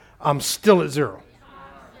back. I'm still at zero.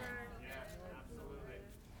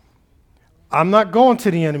 I'm not going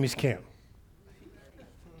to the enemy's camp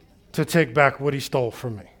to take back what he stole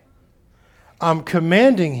from me. I'm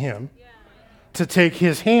commanding him to take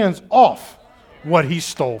his hands off what he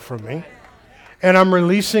stole from me. And I'm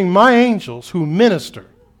releasing my angels who minister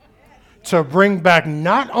to bring back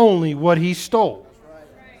not only what he stole,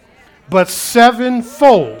 but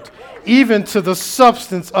sevenfold, even to the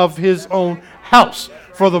substance of his own house.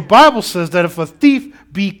 For the Bible says that if a thief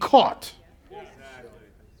be caught,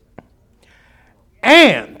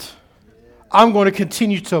 and I'm going to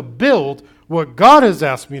continue to build what God has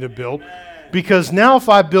asked me to build, because now if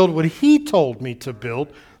I build what he told me to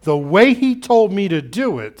build, the way he told me to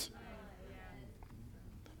do it,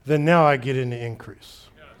 then now I get an increase.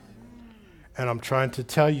 And I'm trying to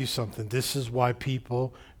tell you something. This is why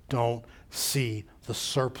people don't see the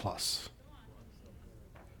surplus.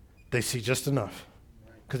 They see just enough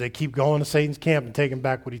because they keep going to Satan's camp and taking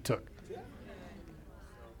back what he took.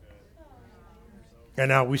 And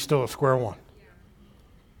now we still at square one.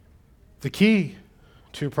 The key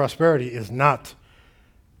to prosperity is not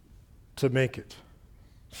to make it,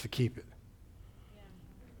 it's to keep it.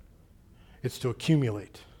 It's to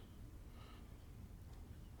accumulate.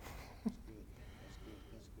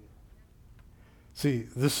 See,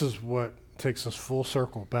 this is what takes us full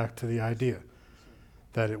circle back to the idea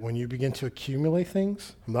that when you begin to accumulate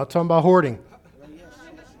things, I'm not talking about hoarding.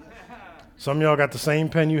 Some of y'all got the same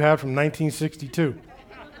pen you had from 1962.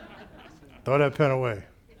 Throw that pen away.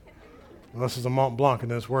 Unless it's a Mont Blanc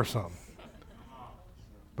and then it's worth something.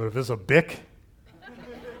 But if it's a Bic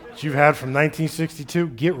that you've had from 1962,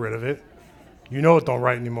 get rid of it. You know it don't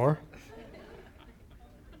write anymore.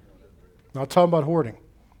 Not talking about hoarding.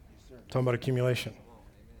 I'm talking about accumulation.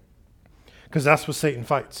 Because that's what Satan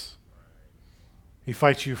fights. He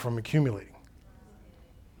fights you from accumulating.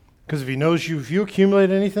 Because if he knows you, if you accumulate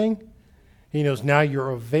anything, he knows now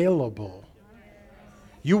you're available.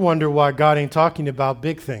 You wonder why God ain't talking about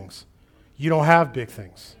big things. You don't have big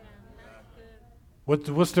things.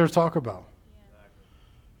 What's there to talk about?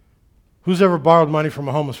 Who's ever borrowed money from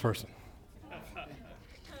a homeless person?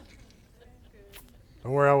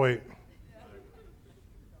 Don't worry, I'll wait.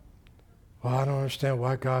 Well, I don't understand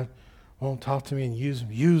why God won't talk to me and use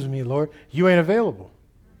me, Lord. You ain't available.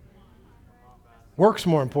 Work's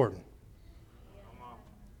more important.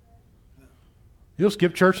 You'll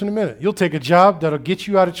skip church in a minute. You'll take a job that'll get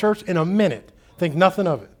you out of church in a minute. Think nothing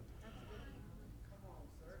of it.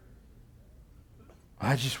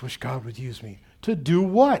 I just wish God would use me. To do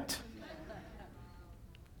what?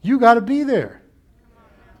 You got to be there.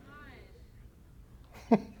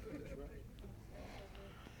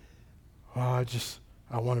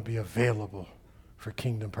 I want to be available for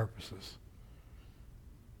kingdom purposes.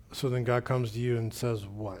 So then God comes to you and says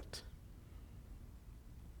what?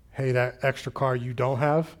 Hey, that extra car you don't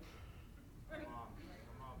have,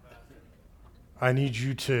 I need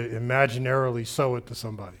you to imaginarily sow it to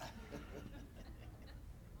somebody.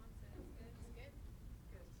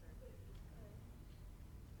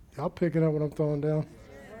 Y'all picking up what I'm throwing down?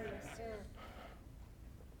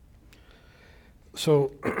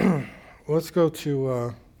 So let's go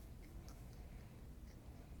to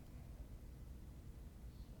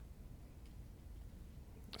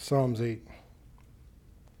Psalms 8.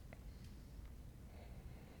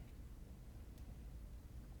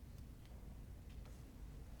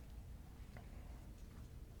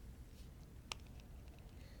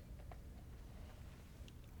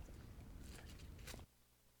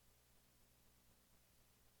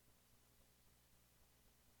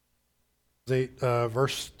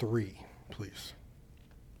 Verse 3, please.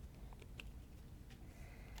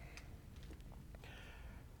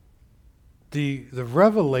 The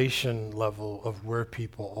revelation level of where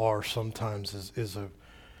people are sometimes is a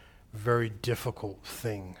very difficult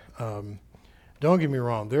thing. Don't get me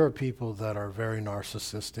wrong. There are people that are very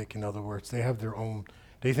narcissistic. In other words, they have their own,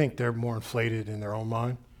 they think they're more inflated in their own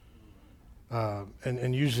mind.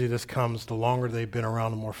 And usually this comes, the longer they've been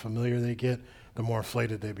around, the more familiar they get, the more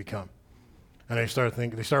inflated they become. And they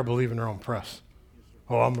start believing their own press.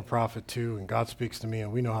 Oh, I'm a prophet too, and God speaks to me,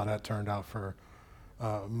 and we know how that turned out for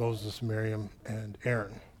Moses, Miriam, and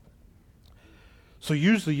Aaron. So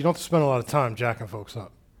usually you don't have to spend a lot of time jacking folks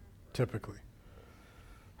up, typically.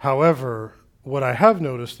 However, what I have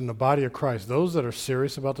noticed in the body of Christ, those that are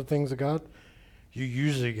serious about the things of God, you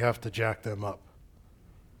usually have to jack them up.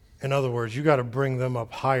 In other words, you got to bring them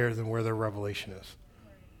up higher than where their revelation is,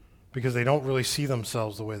 because they don't really see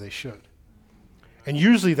themselves the way they should. And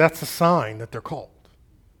usually that's a sign that they're called,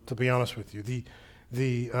 to be honest with you.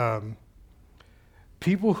 The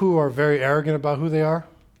people who are very arrogant about who they are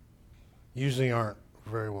usually aren't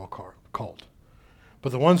very well called.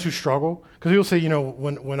 But the ones who struggle, because people say,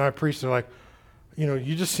 when I preach, they're like,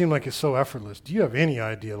 you just seem like it's so effortless. Do you have any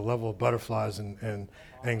idea the level of butterflies and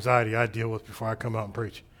anxiety I deal with before I come out and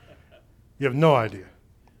preach? You have no idea.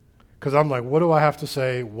 Because I'm like, what do I have to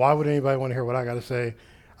say? Why would anybody want to hear what I got to say?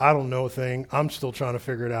 I don't know a thing. I'm still trying to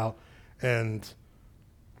figure it out. And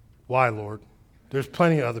why, Lord? There's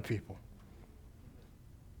plenty of other people.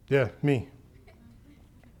 Yeah, me.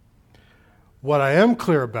 What I am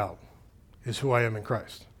clear about is who I am in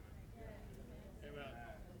Christ. Amen.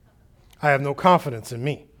 I have no confidence in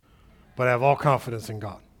me, but I have all confidence in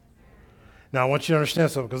God. Now, I want you to understand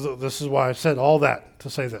something, because this is why I said all that, to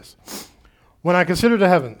say this. When I consider the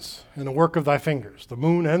heavens and the work of thy fingers, the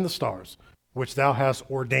moon and the stars, which thou hast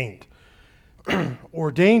ordained.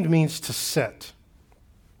 Ordained means to set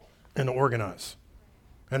and organize.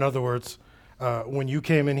 In other words, When you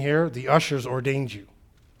came in here, the ushers ordained you.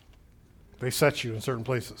 They set you in certain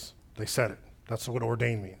places. They set it. That's what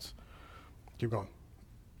ordained means. Keep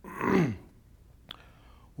going.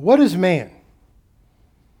 What is man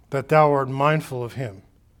that thou art mindful of him,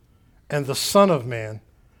 and the Son of Man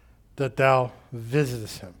that thou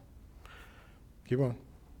visitest him? Keep on.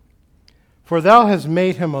 For thou hast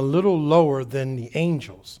made him a little lower than the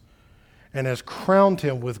angels, and hast crowned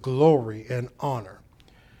him with glory and honor.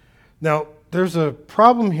 Now, there's a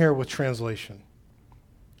problem here with translation,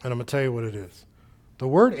 and I'm going to tell you what it is. The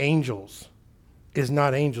word angels is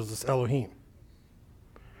not angels, it's Elohim,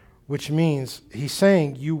 which means he's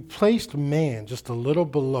saying you placed man just a little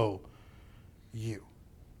below you.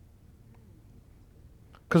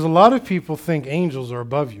 Because a lot of people think angels are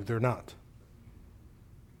above you. They're not.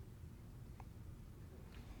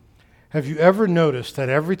 Have you ever noticed that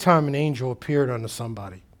every time an angel appeared unto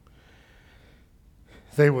somebody,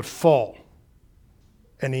 they would fall,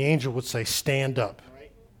 and the angel would say, stand up?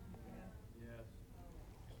 Right. Yes.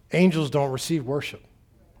 Angels don't receive worship.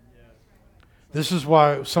 Yes. This is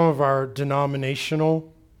why some of our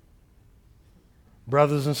denominational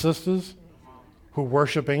brothers and sisters who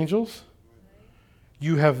worship angels,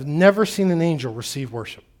 you have never seen an angel receive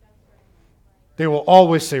worship. They will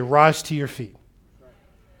always say, rise to your feet.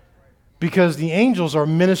 Because the angels are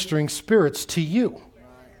ministering spirits to you.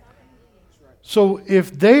 So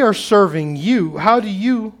if they are serving you, how do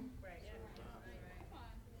you?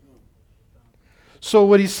 So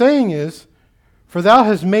what he's saying is, for thou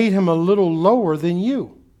hast made him a little lower than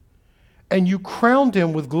you, and you crowned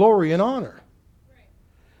him with glory and honor.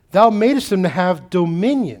 Thou madest him to have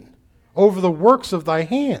dominion over the works of thy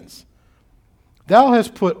hands. Thou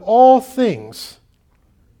hast put all things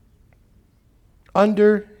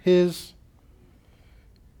under his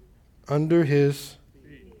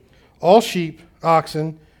all sheep,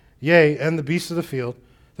 oxen, yea, and the beasts of the field,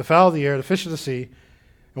 the fowl of the air, the fish of the sea,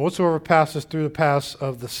 and whatsoever passes through the paths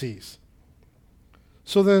of the seas.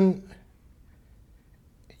 So then,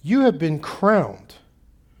 you have been crowned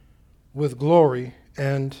with glory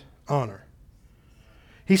and honor.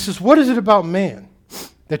 He says, what is it about man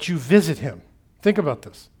that you visit him? Think about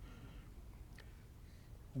this.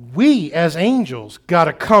 We, as angels, got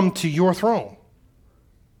to come to your throne.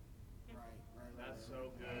 That's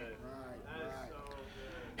so good. That's so good.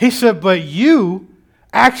 He said, but you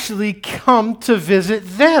actually come to visit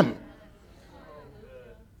them.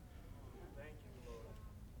 Thank you, Lord.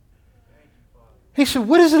 Thank you, Father. He said,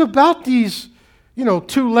 what is it about these,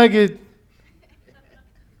 two-legged?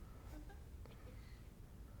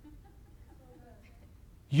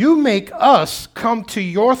 You make us come to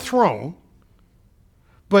your throne,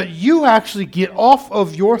 but you actually get off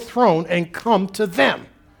of your throne and come to them.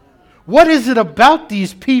 What is it about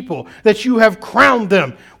these people that you have crowned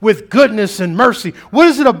them with goodness and mercy? What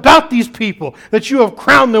is it about these people that you have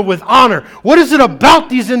crowned them with honor? What is it about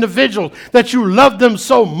these individuals that you love them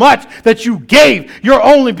so much that you gave your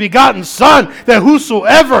only begotten Son, that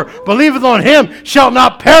whosoever believeth on him shall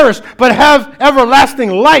not perish but have everlasting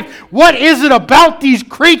life? What is it about these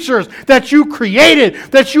creatures that you created,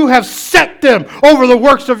 that you have set them over the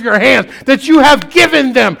works of your hands, that you have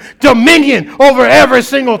given them dominion over every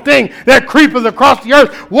single thing that creepeth across the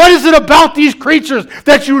earth? What is it about these creatures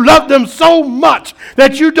that you love them so much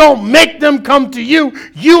that you don't make them come to you?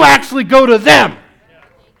 You actually go to them.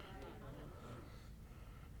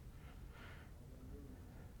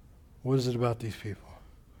 What is it about these people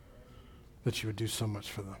that you would do so much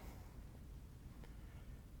for them?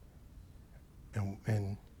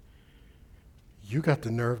 And you got the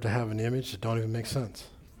nerve to have an image that don't even make sense.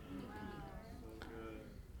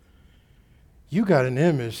 You got an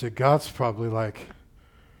image that God's probably like,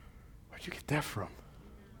 where'd you get that from?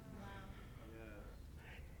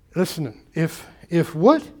 Listen, if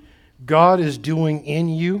what God is doing in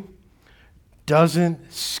you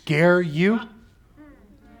doesn't scare you,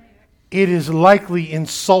 it is likely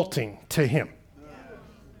insulting to him.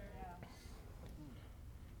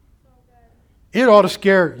 It ought to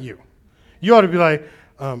scare you. You ought to be like,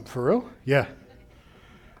 for real? Yeah.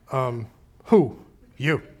 Who?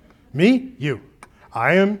 You. Me? You.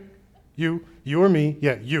 I am you. You or me?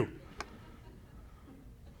 Yeah, you.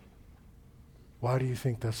 Why do you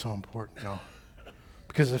think that's so important? No.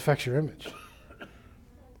 Because it affects your image.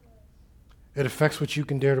 It affects what you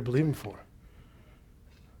can dare to believe him for.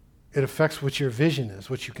 It affects what your vision is,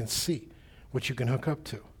 what you can see, what you can hook up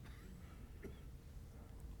to.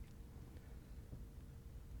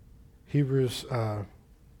 Hebrews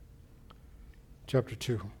chapter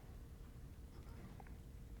 2.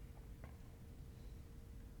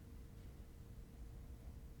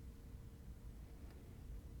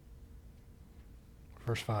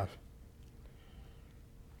 verse 5.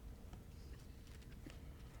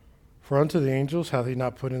 For unto the angels hath he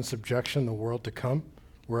not put in subjection the world to come,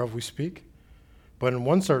 whereof we speak? But in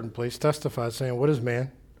one certain place testified, saying, What is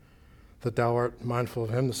man, that thou art mindful of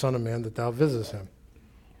him, the Son of Man, that thou visitest him?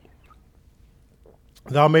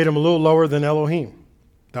 Thou made him a little lower than Elohim.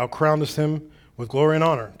 Thou crownedest him with glory and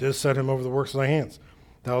honor, didst set him over the works of thy hands.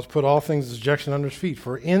 Thou hast put all things in subjection under his feet.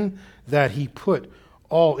 For in that he put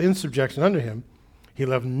all in subjection under him, he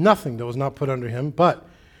left nothing that was not put under him. But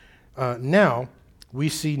now we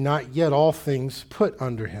see not yet all things put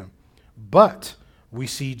under him. But we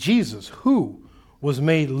see Jesus, who was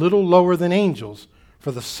made little lower than angels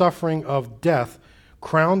for the suffering of death,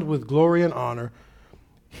 crowned with glory and honor,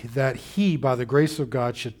 that he, by the grace of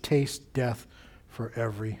God, should taste death for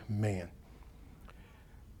every man.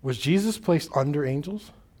 Was Jesus placed under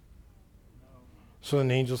angels? So then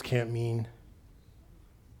angels can't mean...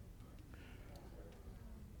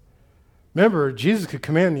 Remember, Jesus could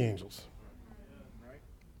command the angels.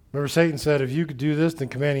 Remember, Satan said, if you could do this, then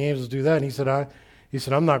command the angels to do that. And he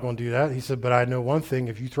said, I'm not going to do that. He said, but I know one thing.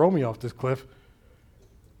 If you throw me off this cliff,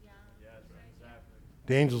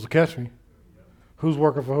 the angels will catch me. Who's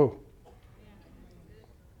working for who?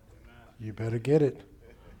 You better get it.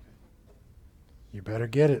 You better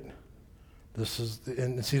get it. This is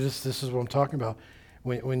what I'm talking about.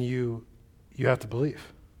 When you have to believe.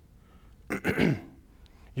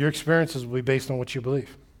 Your experiences will be based on what you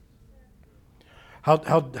believe. How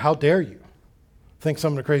dare you think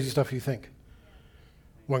some of the crazy stuff you think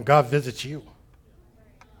when God visits you?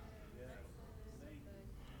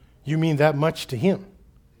 You mean that much to him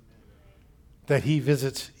that he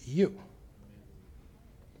visits you.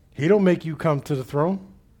 He don't make you come to the throne.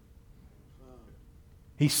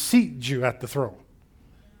 He seats you at the throne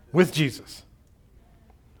with Jesus.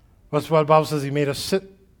 That's why the Bible says he made us sit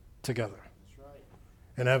together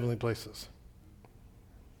in heavenly places.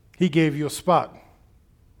 He gave you a spot.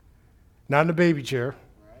 Not in a baby chair.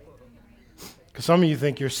 Because some of you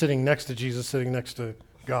think you're sitting next to Jesus, sitting next to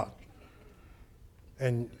God.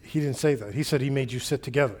 And he didn't say that. He said he made you sit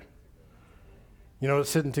together. You know what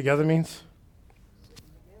sitting together means?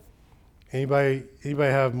 Anybody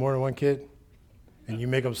have more than one kid? And you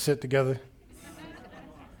make them sit together?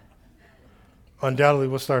 Undoubtedly,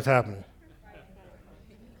 what starts happening?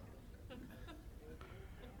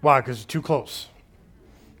 Why? Because you're too close.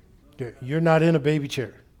 You're not in a baby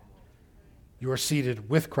chair. You are seated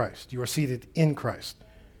with Christ. You are seated in Christ.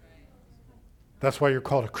 That's why you're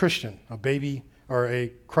called a Christian, a baby or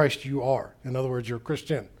a Christ you are. In other words, you're a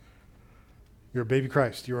Christian. You're a baby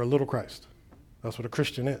Christ. You're a little Christ. That's what a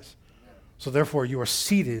Christian is. So therefore, you are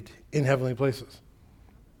seated in heavenly places.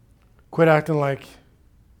 Quit acting like,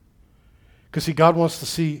 because see, God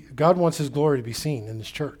wants his glory to be seen in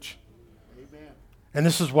this church. Amen. And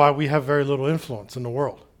this is why we have very little influence in the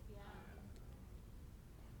world.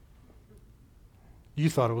 You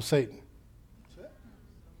thought it was Satan.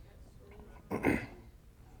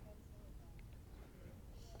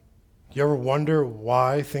 You ever wonder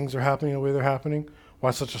why things are happening the way they're happening?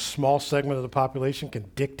 Why such a small segment of the population can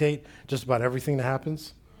dictate just about everything that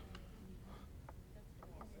happens?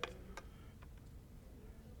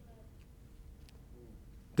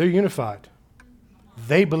 They're unified.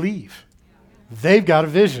 They believe. They've got a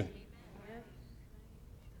vision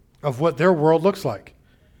of what their world looks like.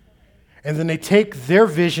 And then they take their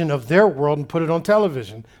vision of their world and put it on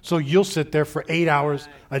television. So you'll sit there for 8 hours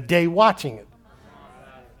a day watching it.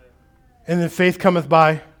 And then faith cometh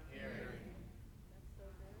by.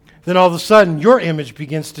 Then all of a sudden your image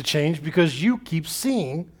begins to change because you keep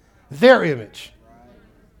seeing their image.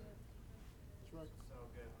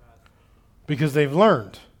 Because they've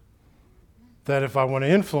learned that if I want to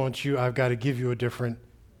influence you, I've got to give you a different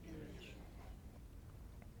image.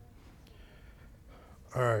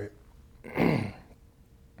 All right.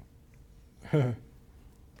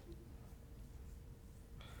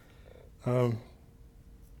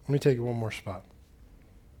 Let me take one more spot.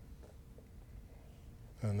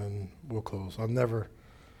 And then we'll close. I'm never,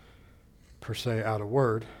 per se, out of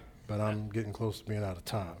word, but I'm getting close to being out of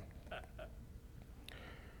time.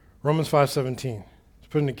 Romans 5:17. Let's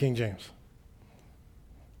put it in the King James.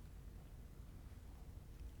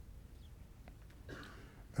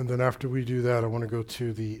 And then after we do that, I want to go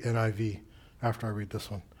to the NIV after I read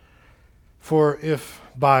this one. For if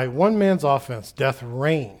by one man's offense death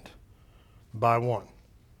reigned by one,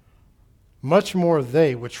 much more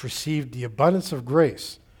they which received the abundance of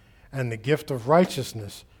grace and the gift of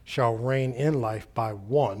righteousness shall reign in life by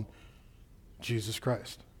one, Jesus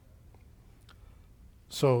Christ.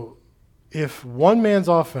 So if one man's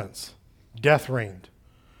offense, death reigned,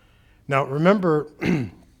 Now, remember,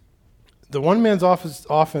 the one man's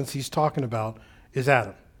offense he's talking about is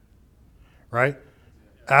Adam, right?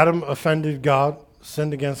 Adam offended God,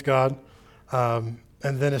 sinned against God, and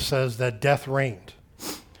then it says that death reigned.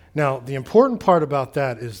 Now, the important part about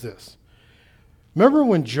that is this. Remember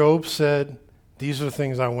when Job said, these are the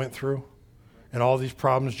things I went through and all these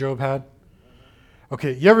problems Job had?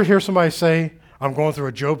 Okay, you ever hear somebody say, I'm going through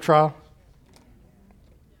a Job trial?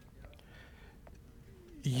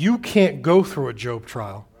 You can't go through a Job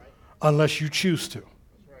trial unless you choose to.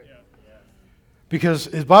 Because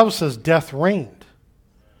the Bible says death reigned.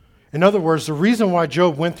 In other words, the reason why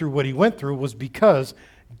Job went through what he went through was because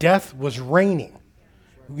death was reigning.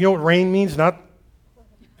 You know what rain means? Not,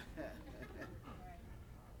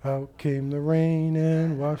 out came the rain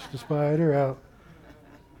and washed the spider out.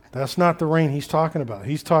 That's not the rain he's talking about.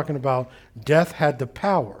 He's talking about death had the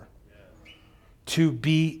power to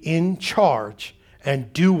be in charge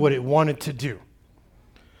and do what it wanted to do.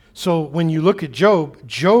 So when you look at Job,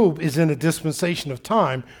 Job is in a dispensation of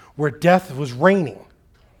time where death was reigning.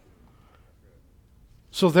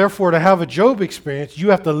 So therefore, to have a Job experience, you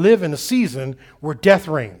have to live in a season where death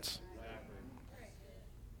reigns,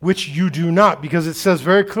 which you do not, because it says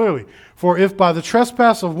very clearly, for if by the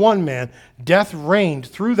trespass of one man death reigned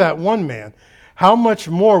through that one man, how much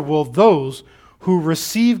more will those who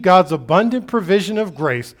receive God's abundant provision of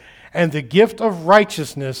grace and the gift of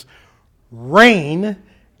righteousness reign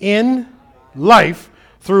in life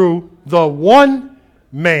through the one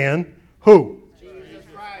man who? Jesus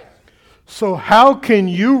Christ. So how can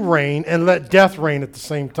you reign and let death reign at the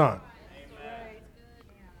same time?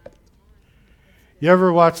 You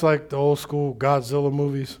ever watch like the old school Godzilla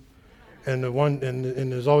movies? And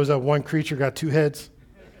and there's always that one creature got two heads,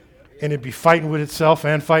 and it'd be fighting with itself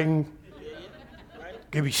and fighting.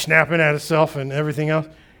 It'd be snapping at itself and everything else.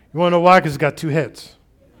 You want to know why? Because it's got two heads.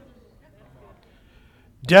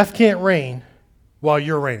 Death can't reign while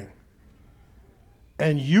you're reigning,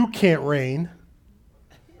 and you can't reign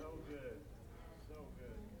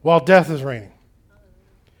while death is reigning.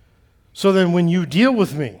 So then, when you deal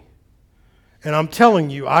with me, and I'm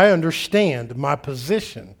telling you, I understand my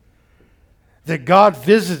position, that God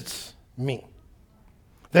visits me,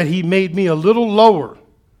 that he made me a little lower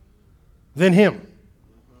than him,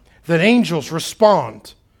 that angels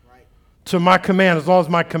respond to my command as long as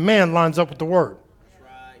my command lines up with the word.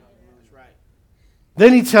 That's right.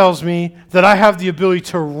 Then he tells me that I have the ability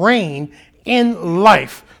to reign in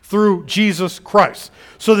life through Jesus Christ.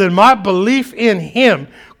 So that my belief in him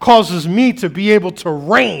causes me to be able to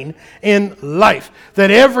reign in life.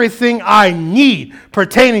 That everything I need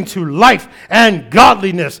pertaining to life and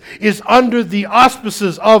godliness is under the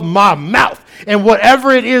auspices of my mouth. And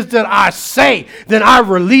whatever it is that I say, then I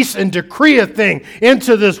release and decree a thing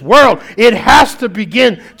into this world. It has to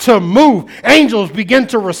begin to move. Angels begin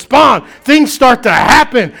to respond. Things start to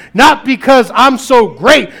happen, not because I'm so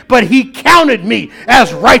great, but he counted me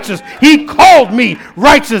as righteous. He called me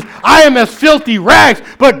righteous. I am as filthy rags,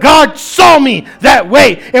 but God saw me that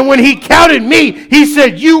way. And when he counted me, he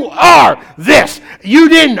said, you are this. You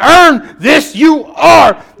didn't earn this. You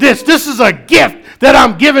are this. This is a gift that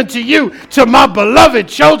I'm giving to you, to my beloved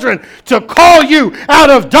children, to call you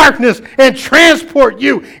out of darkness and transport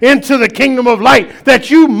you into the kingdom of light,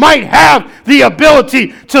 that you might have the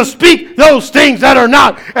ability to speak those things that are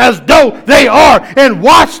not as though they are, and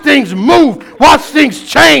watch things move, watch things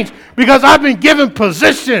change, because I've been given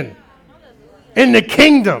position in the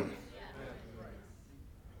kingdom.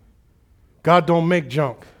 God don't make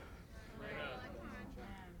junk.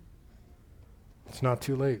 It's not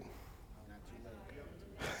too late.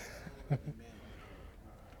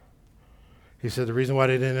 He said the reason why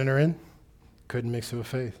they didn't enter in, couldn't mix it with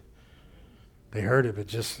faith. They heard it, but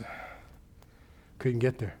just couldn't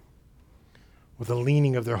get there with the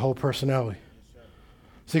leaning of their whole personality.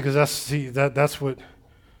 See, because that's what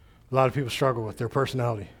a lot of people struggle with, their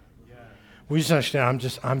personality. Yeah. We just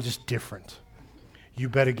understand, I'm just different. You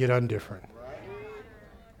better get undifferent.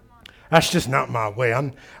 That's just not my way.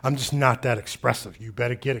 I'm just not that expressive. You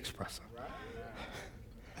better get expressive.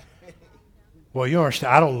 Well, you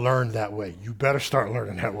understand, I don't learn that way. You better start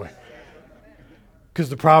learning that way. Because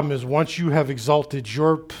the problem is, once you have exalted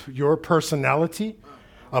your personality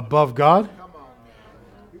above God,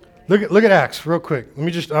 look at Acts real quick.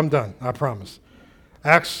 I'm done, I promise.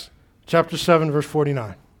 Acts chapter 7, verse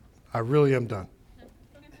 49. I really am done.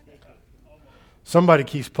 Somebody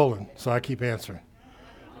keeps pulling, so I keep answering.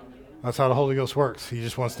 That's how the Holy Ghost works. He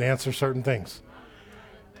just wants to answer certain things.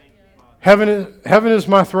 Heaven is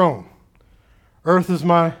my throne. Earth is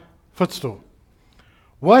my footstool.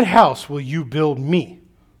 What house will you build me,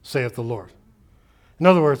 saith the Lord? In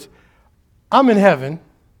other words, I'm in heaven.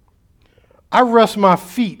 I rest my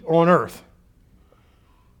feet on earth.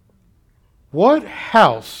 What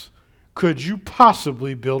house could you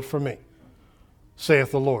possibly build for me,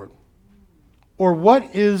 saith the Lord? Or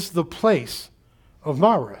what is the place of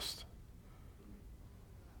my rest?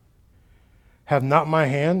 Have not my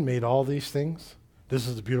hand made all these things? This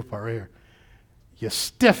is the beautiful part right here. You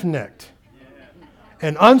stiff-necked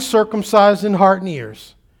and uncircumcised in heart and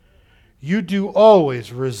ears, you do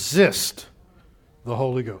always resist the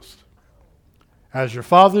Holy Ghost. As your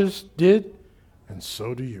fathers did, and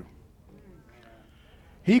so do you.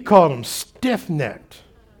 He called them stiff-necked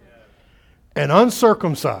and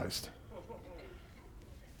uncircumcised.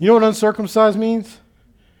 You know what uncircumcised means?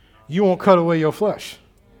 You won't cut away your flesh.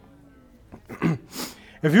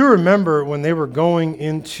 If you remember when they were going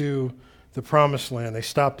into the promised land, they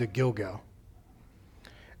stopped at Gilgal.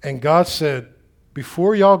 And God said,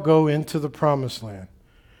 before y'all go into the promised land,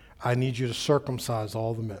 I need you to circumcise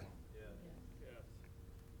all the men.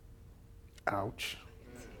 Ouch.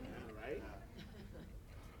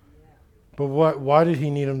 But why did he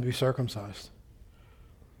need them to be circumcised?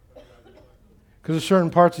 Because there's certain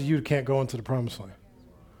parts of you that can't go into the promised land.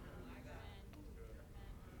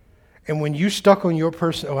 And when you stuck on your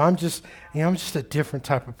person, I'm just a different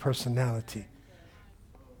type of personality.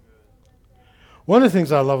 One of the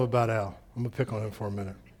things I love about Al, I'm going to pick on him for a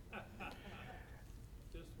minute.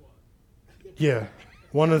 Yeah,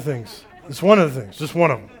 one of the things. It's one of the things, just one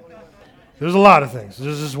of them. There's a lot of things.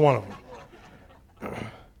 There's just one of them.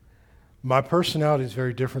 My personality is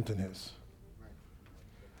very different than his.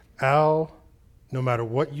 Al, no matter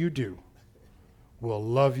what you do, will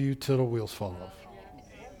love you till the wheels fall off.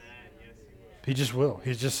 He just will.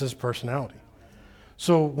 He's just his personality.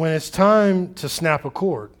 So when it's time to snap a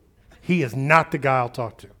cord, he is not the guy I'll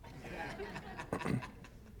talk to.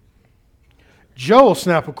 Joe will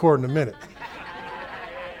snap a cord in a minute.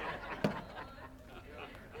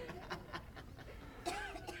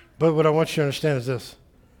 But what I want you to understand is this.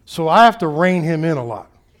 So I have to rein him in a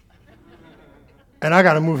lot. And I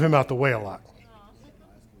got to move him out the way a lot.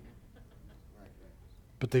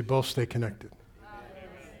 But they both stay connected.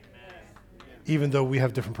 Even though we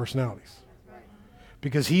have different personalities.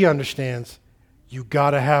 Because he understands you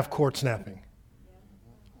got to have cord snapping.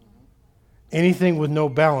 Anything with no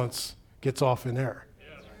balance gets off in error.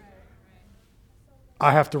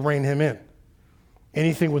 I have to rein him in.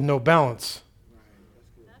 Anything with no balance.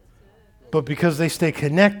 But because they stay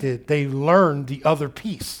connected, they learn the other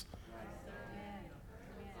piece.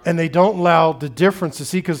 And they don't allow the differences.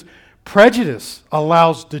 See, because prejudice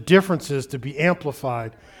allows the differences to be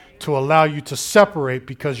amplified to allow you to separate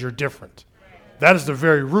because you're different. That is the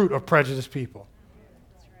very root of prejudiced people.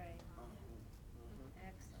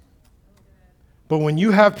 But when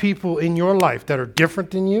you have people in your life that are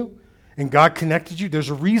different than you, and God connected you, there's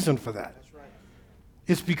a reason for that.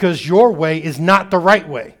 It's because your way is not the right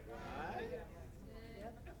way.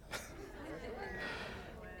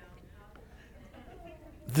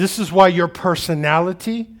 This is why your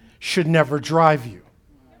personality should never drive you.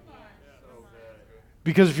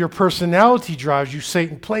 Because if your personality drives you,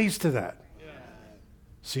 Satan plays to that.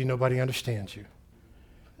 See, nobody understands you.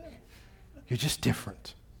 You're just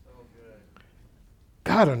different.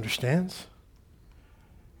 God understands.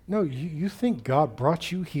 No, you think God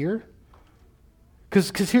brought you here?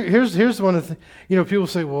 Because here's one of the, people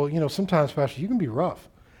say, well, sometimes, Pastor, you can be rough.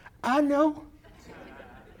 I know.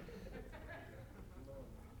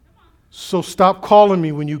 So stop calling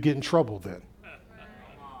me when you get in trouble then.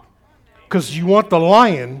 Because you want the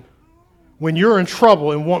lion when you're in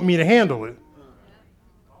trouble and want me to handle it.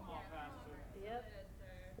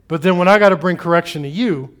 But then when I got to bring correction to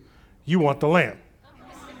you, you want the lamb.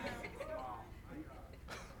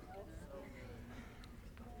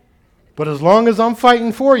 But as long as I'm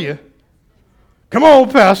fighting for you, come on,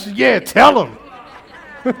 Pastor, yeah, tell him.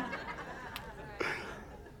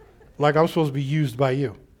 Like I'm supposed to be used by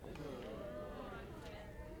you.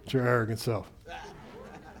 It's your arrogant self.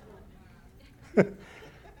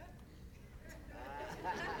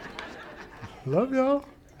 Love y'all.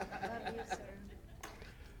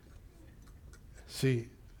 See,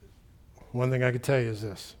 one thing I can tell you is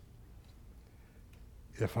this.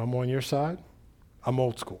 If I'm on your side, I'm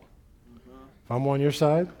old school. If I'm on your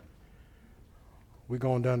side, we're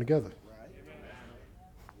going down together.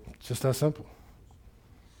 It's just that simple.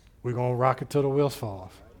 We're going to rock it till the wheels fall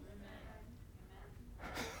off.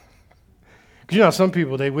 Because some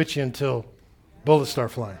people, they with you until bullets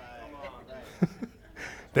start flying.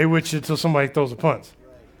 They with you until somebody throws a punch.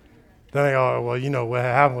 Then they go, well, what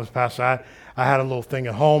happened was, Pastor, I had a little thing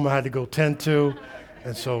at home I had to go tend to.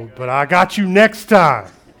 And so, but I got you next time.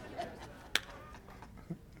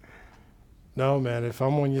 No, man, if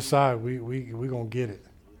I'm on your side, we going to get it.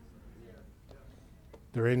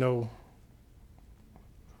 There ain't no...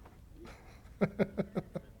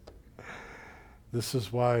 This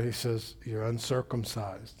is why he says you're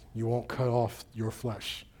uncircumcised. You won't cut off your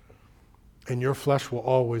flesh. And your flesh will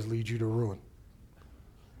always lead you to ruin.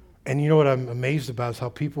 And you know what I'm amazed about is how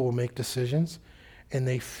people will make decisions and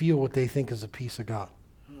they feel what they think is a piece of God.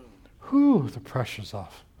 Whew, the pressure's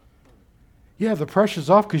off. Yeah, the pressure's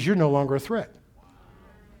off because you're no longer a threat.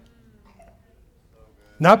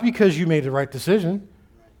 Not because you made the right decision,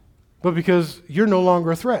 but because you're no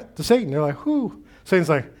longer a threat to Satan. They're like, whoo. Satan's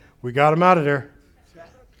like, we got them out of there.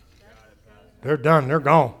 They're done. They're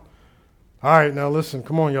gone. All right, now listen.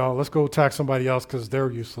 Come on, y'all. Let's go attack somebody else because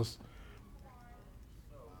they're useless.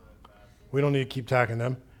 We don't need to keep attacking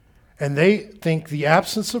them. And they think the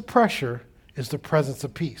absence of pressure is the presence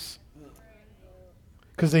of peace.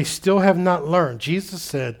 Because they still have not learned. Jesus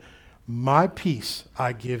said, my peace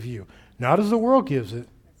I give you. Not as the world gives it.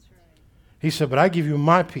 He said, but I give you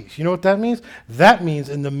my peace. You know what that means? That means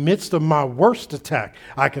in the midst of my worst attack,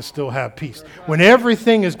 I can still have peace. When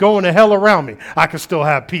everything is going to hell around me, I can still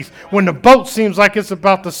have peace. When the boat seems like it's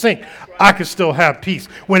about to sink, I can still have peace.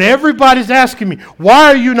 When everybody's asking me, why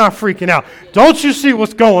are you not freaking out? Don't you see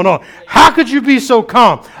what's going on? How could you be so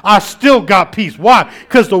calm? I still got peace. Why?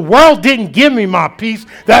 Because the world didn't give me my peace.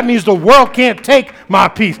 That means the world can't take my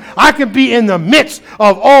peace. I can be in the midst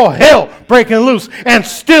of all hell breaking loose and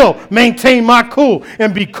still maintain my cool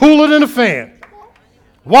and be cooler than a fan.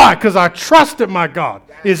 Why? Because I trust that my God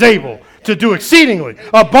is able to do exceedingly,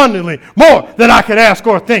 abundantly, more than I could ask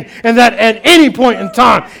or think. And that at any point in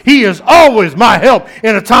time, he is always my help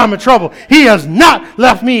in a time of trouble. He has not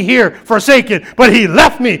left me here forsaken, but he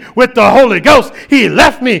left me with the Holy Ghost. He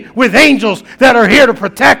left me with angels that are here to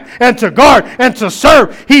protect and to guard and to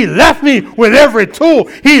serve. He left me with every tool.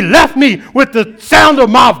 He left me with the sound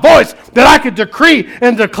of my voice that I could decree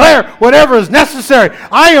and declare whatever is necessary.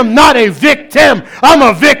 I am not a victim. I'm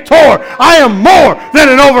a victor. I am more than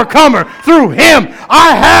an overcomer. Through him,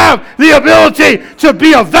 I have the ability to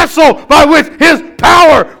be a vessel by which his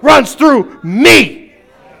power runs through me.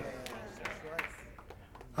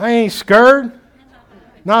 I ain't scared.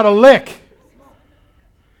 Not a lick.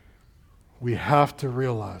 We have to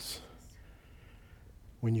realize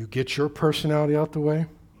when you get your personality out the way,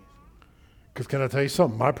 because can I tell you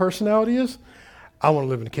something? My personality is, I want to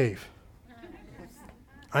live in a cave.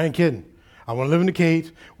 I ain't kidding. I want to live in a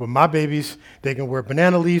cave with my babies. They can wear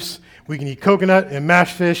banana leaves. We can eat coconut and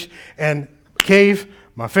mashed fish and cave,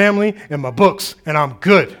 my family, and my books, and I'm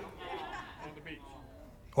good. On the beach.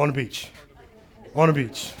 On the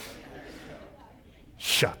beach.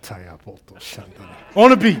 On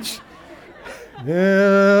the beach.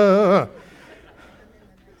 Yeah.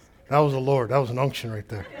 That was the Lord. That was an unction right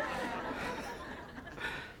there.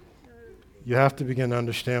 You have to begin to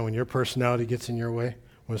understand when your personality gets in your way,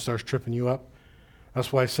 when it starts tripping you up.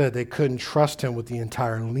 That's why I said they couldn't trust him with the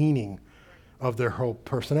entire leaning of their whole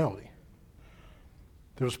personality.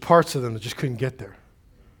 There was parts of them that just couldn't get there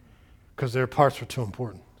because their parts were too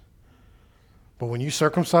important. But when you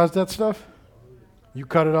circumcise that stuff, you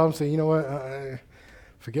cut it off and say, you know what,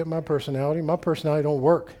 forget my personality. My personality don't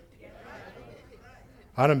work.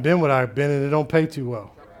 I done been what I've been and it don't pay too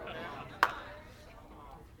well.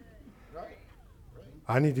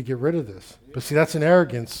 I need to get rid of this. But see, that's an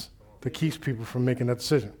arrogance that keeps people from making that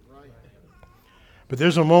decision. But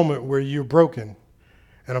there's a moment where you're broken,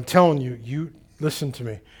 and I'm telling you, you listen to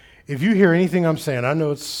me. If you hear anything I'm saying, I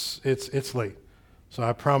know it's late. So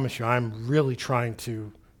I promise you, I'm really trying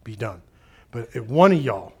to be done. But if one of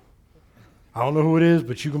y'all, I don't know who it is,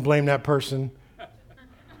 but you can blame that person.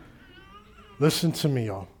 Listen to me,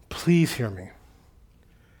 y'all. Please hear me.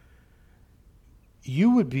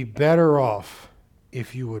 You would be better off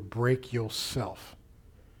if you would break yourself.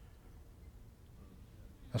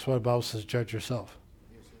 That's why the Bible says, judge yourself.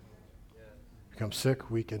 Become sick,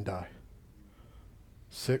 weak, and die.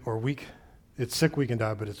 Sick or weak. It's sick, weak, and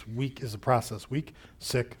die, but it's weak is the process. Weak,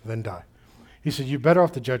 sick, then die. He said, you're better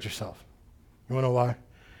off to judge yourself. You want to know why?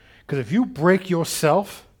 Because if you break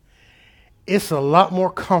yourself, it's a lot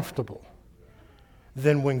more comfortable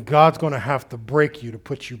than when God's going to have to break you to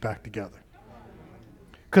put you back together.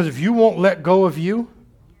 Because if you won't let go of you,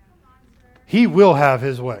 he will have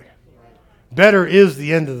his way. Better is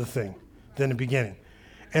the end of the thing than the beginning.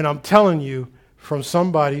 And I'm telling you from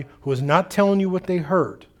somebody who is not telling you what they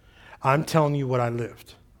heard. I'm telling you what I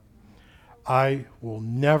lived. I will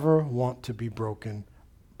never want to be broken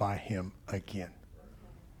by him again.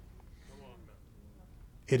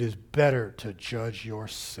 It is better to judge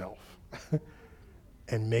yourself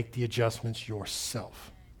and make the adjustments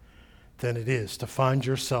yourself than it is to find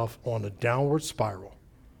yourself on a downward spiral.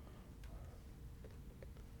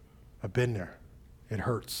 I've been there. It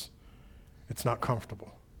hurts. It's not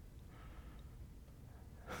comfortable.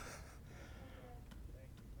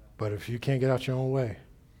 But if you can't get out your own way,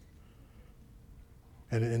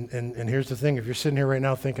 and here's the thing, if you're sitting here right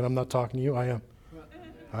now thinking I'm not talking to you, I am.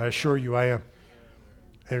 I assure you I am.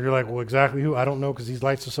 And if you're like, well, exactly who? I don't know because these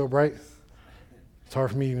lights are so bright. It's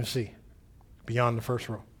hard for me to even see beyond the first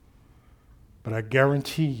row. But I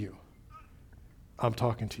guarantee you, I'm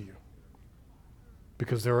talking to you.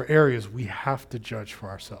 Because there are areas we have to judge for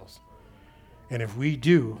ourselves. And if we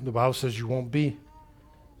do, the Bible says you won't be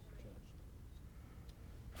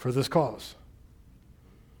for this cause.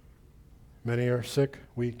 Many are sick,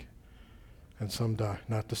 weak, and some die,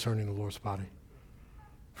 not discerning the Lord's body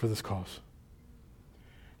for this cause.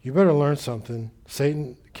 You better learn something.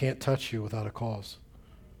 Satan can't touch you without a cause.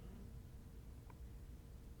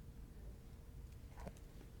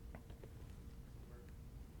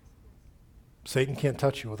 Satan can't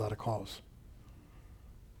touch you without a cause.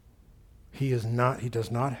 He does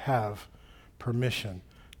not have permission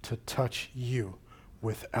to touch you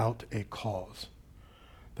without a cause.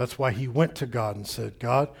 That's why he went to God and said,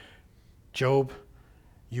 God, Job,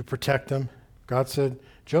 you protect him. God said,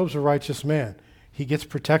 Job's a righteous man. He gets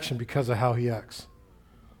protection because of how he acts.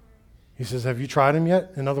 He says, have you tried him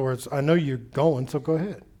yet? In other words, I know you're going, so go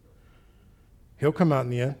ahead. He'll come out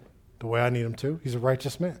in the end the way I need him to. He's a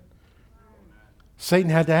righteous man.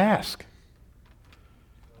 Satan had to ask.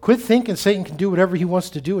 Quit thinking Satan can do whatever he wants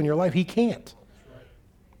to do in your life. He can't.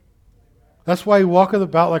 That's why he walketh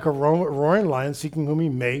about like a roaring lion, seeking whom he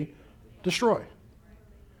may destroy.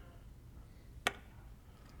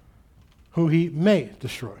 Who he may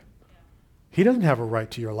destroy. He doesn't have a right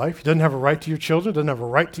to your life. He doesn't have a right to your children. Doesn't have a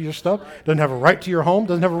right to your stuff. Doesn't have a right to your home.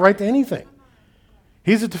 Doesn't have a right to anything.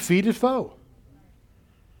 He's a defeated foe.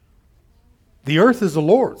 The earth is the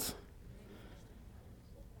Lord's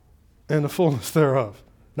and the fullness thereof.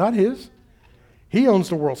 Not his. He owns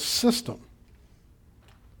the world system.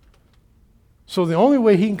 So the only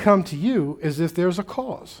way he can come to you is if there's a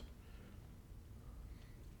cause.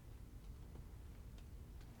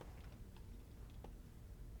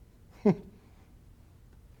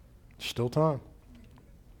 Still time.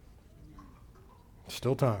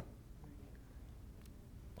 Still time.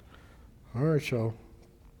 All right, y'all.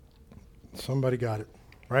 Somebody got it,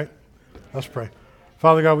 right? Let's pray.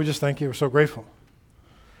 Father God, we just thank you. We're so grateful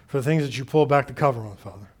for the things that you pull back the cover on,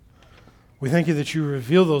 Father. We thank you that you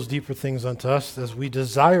reveal those deeper things unto us as we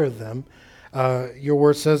desire them. Your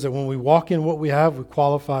word says that when we walk in what we have, we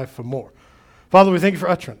qualify for more. Father, we thank you for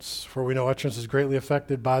utterance, for we know utterance is greatly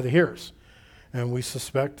affected by the hearers. And we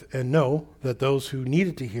suspect and know that those who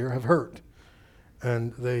needed to hear have heard.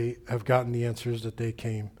 And they have gotten the answers that they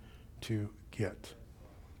came to get.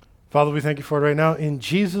 Father, we thank you for it right now. In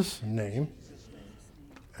Jesus' name.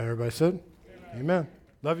 Everybody said, Amen.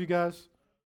 Love you guys.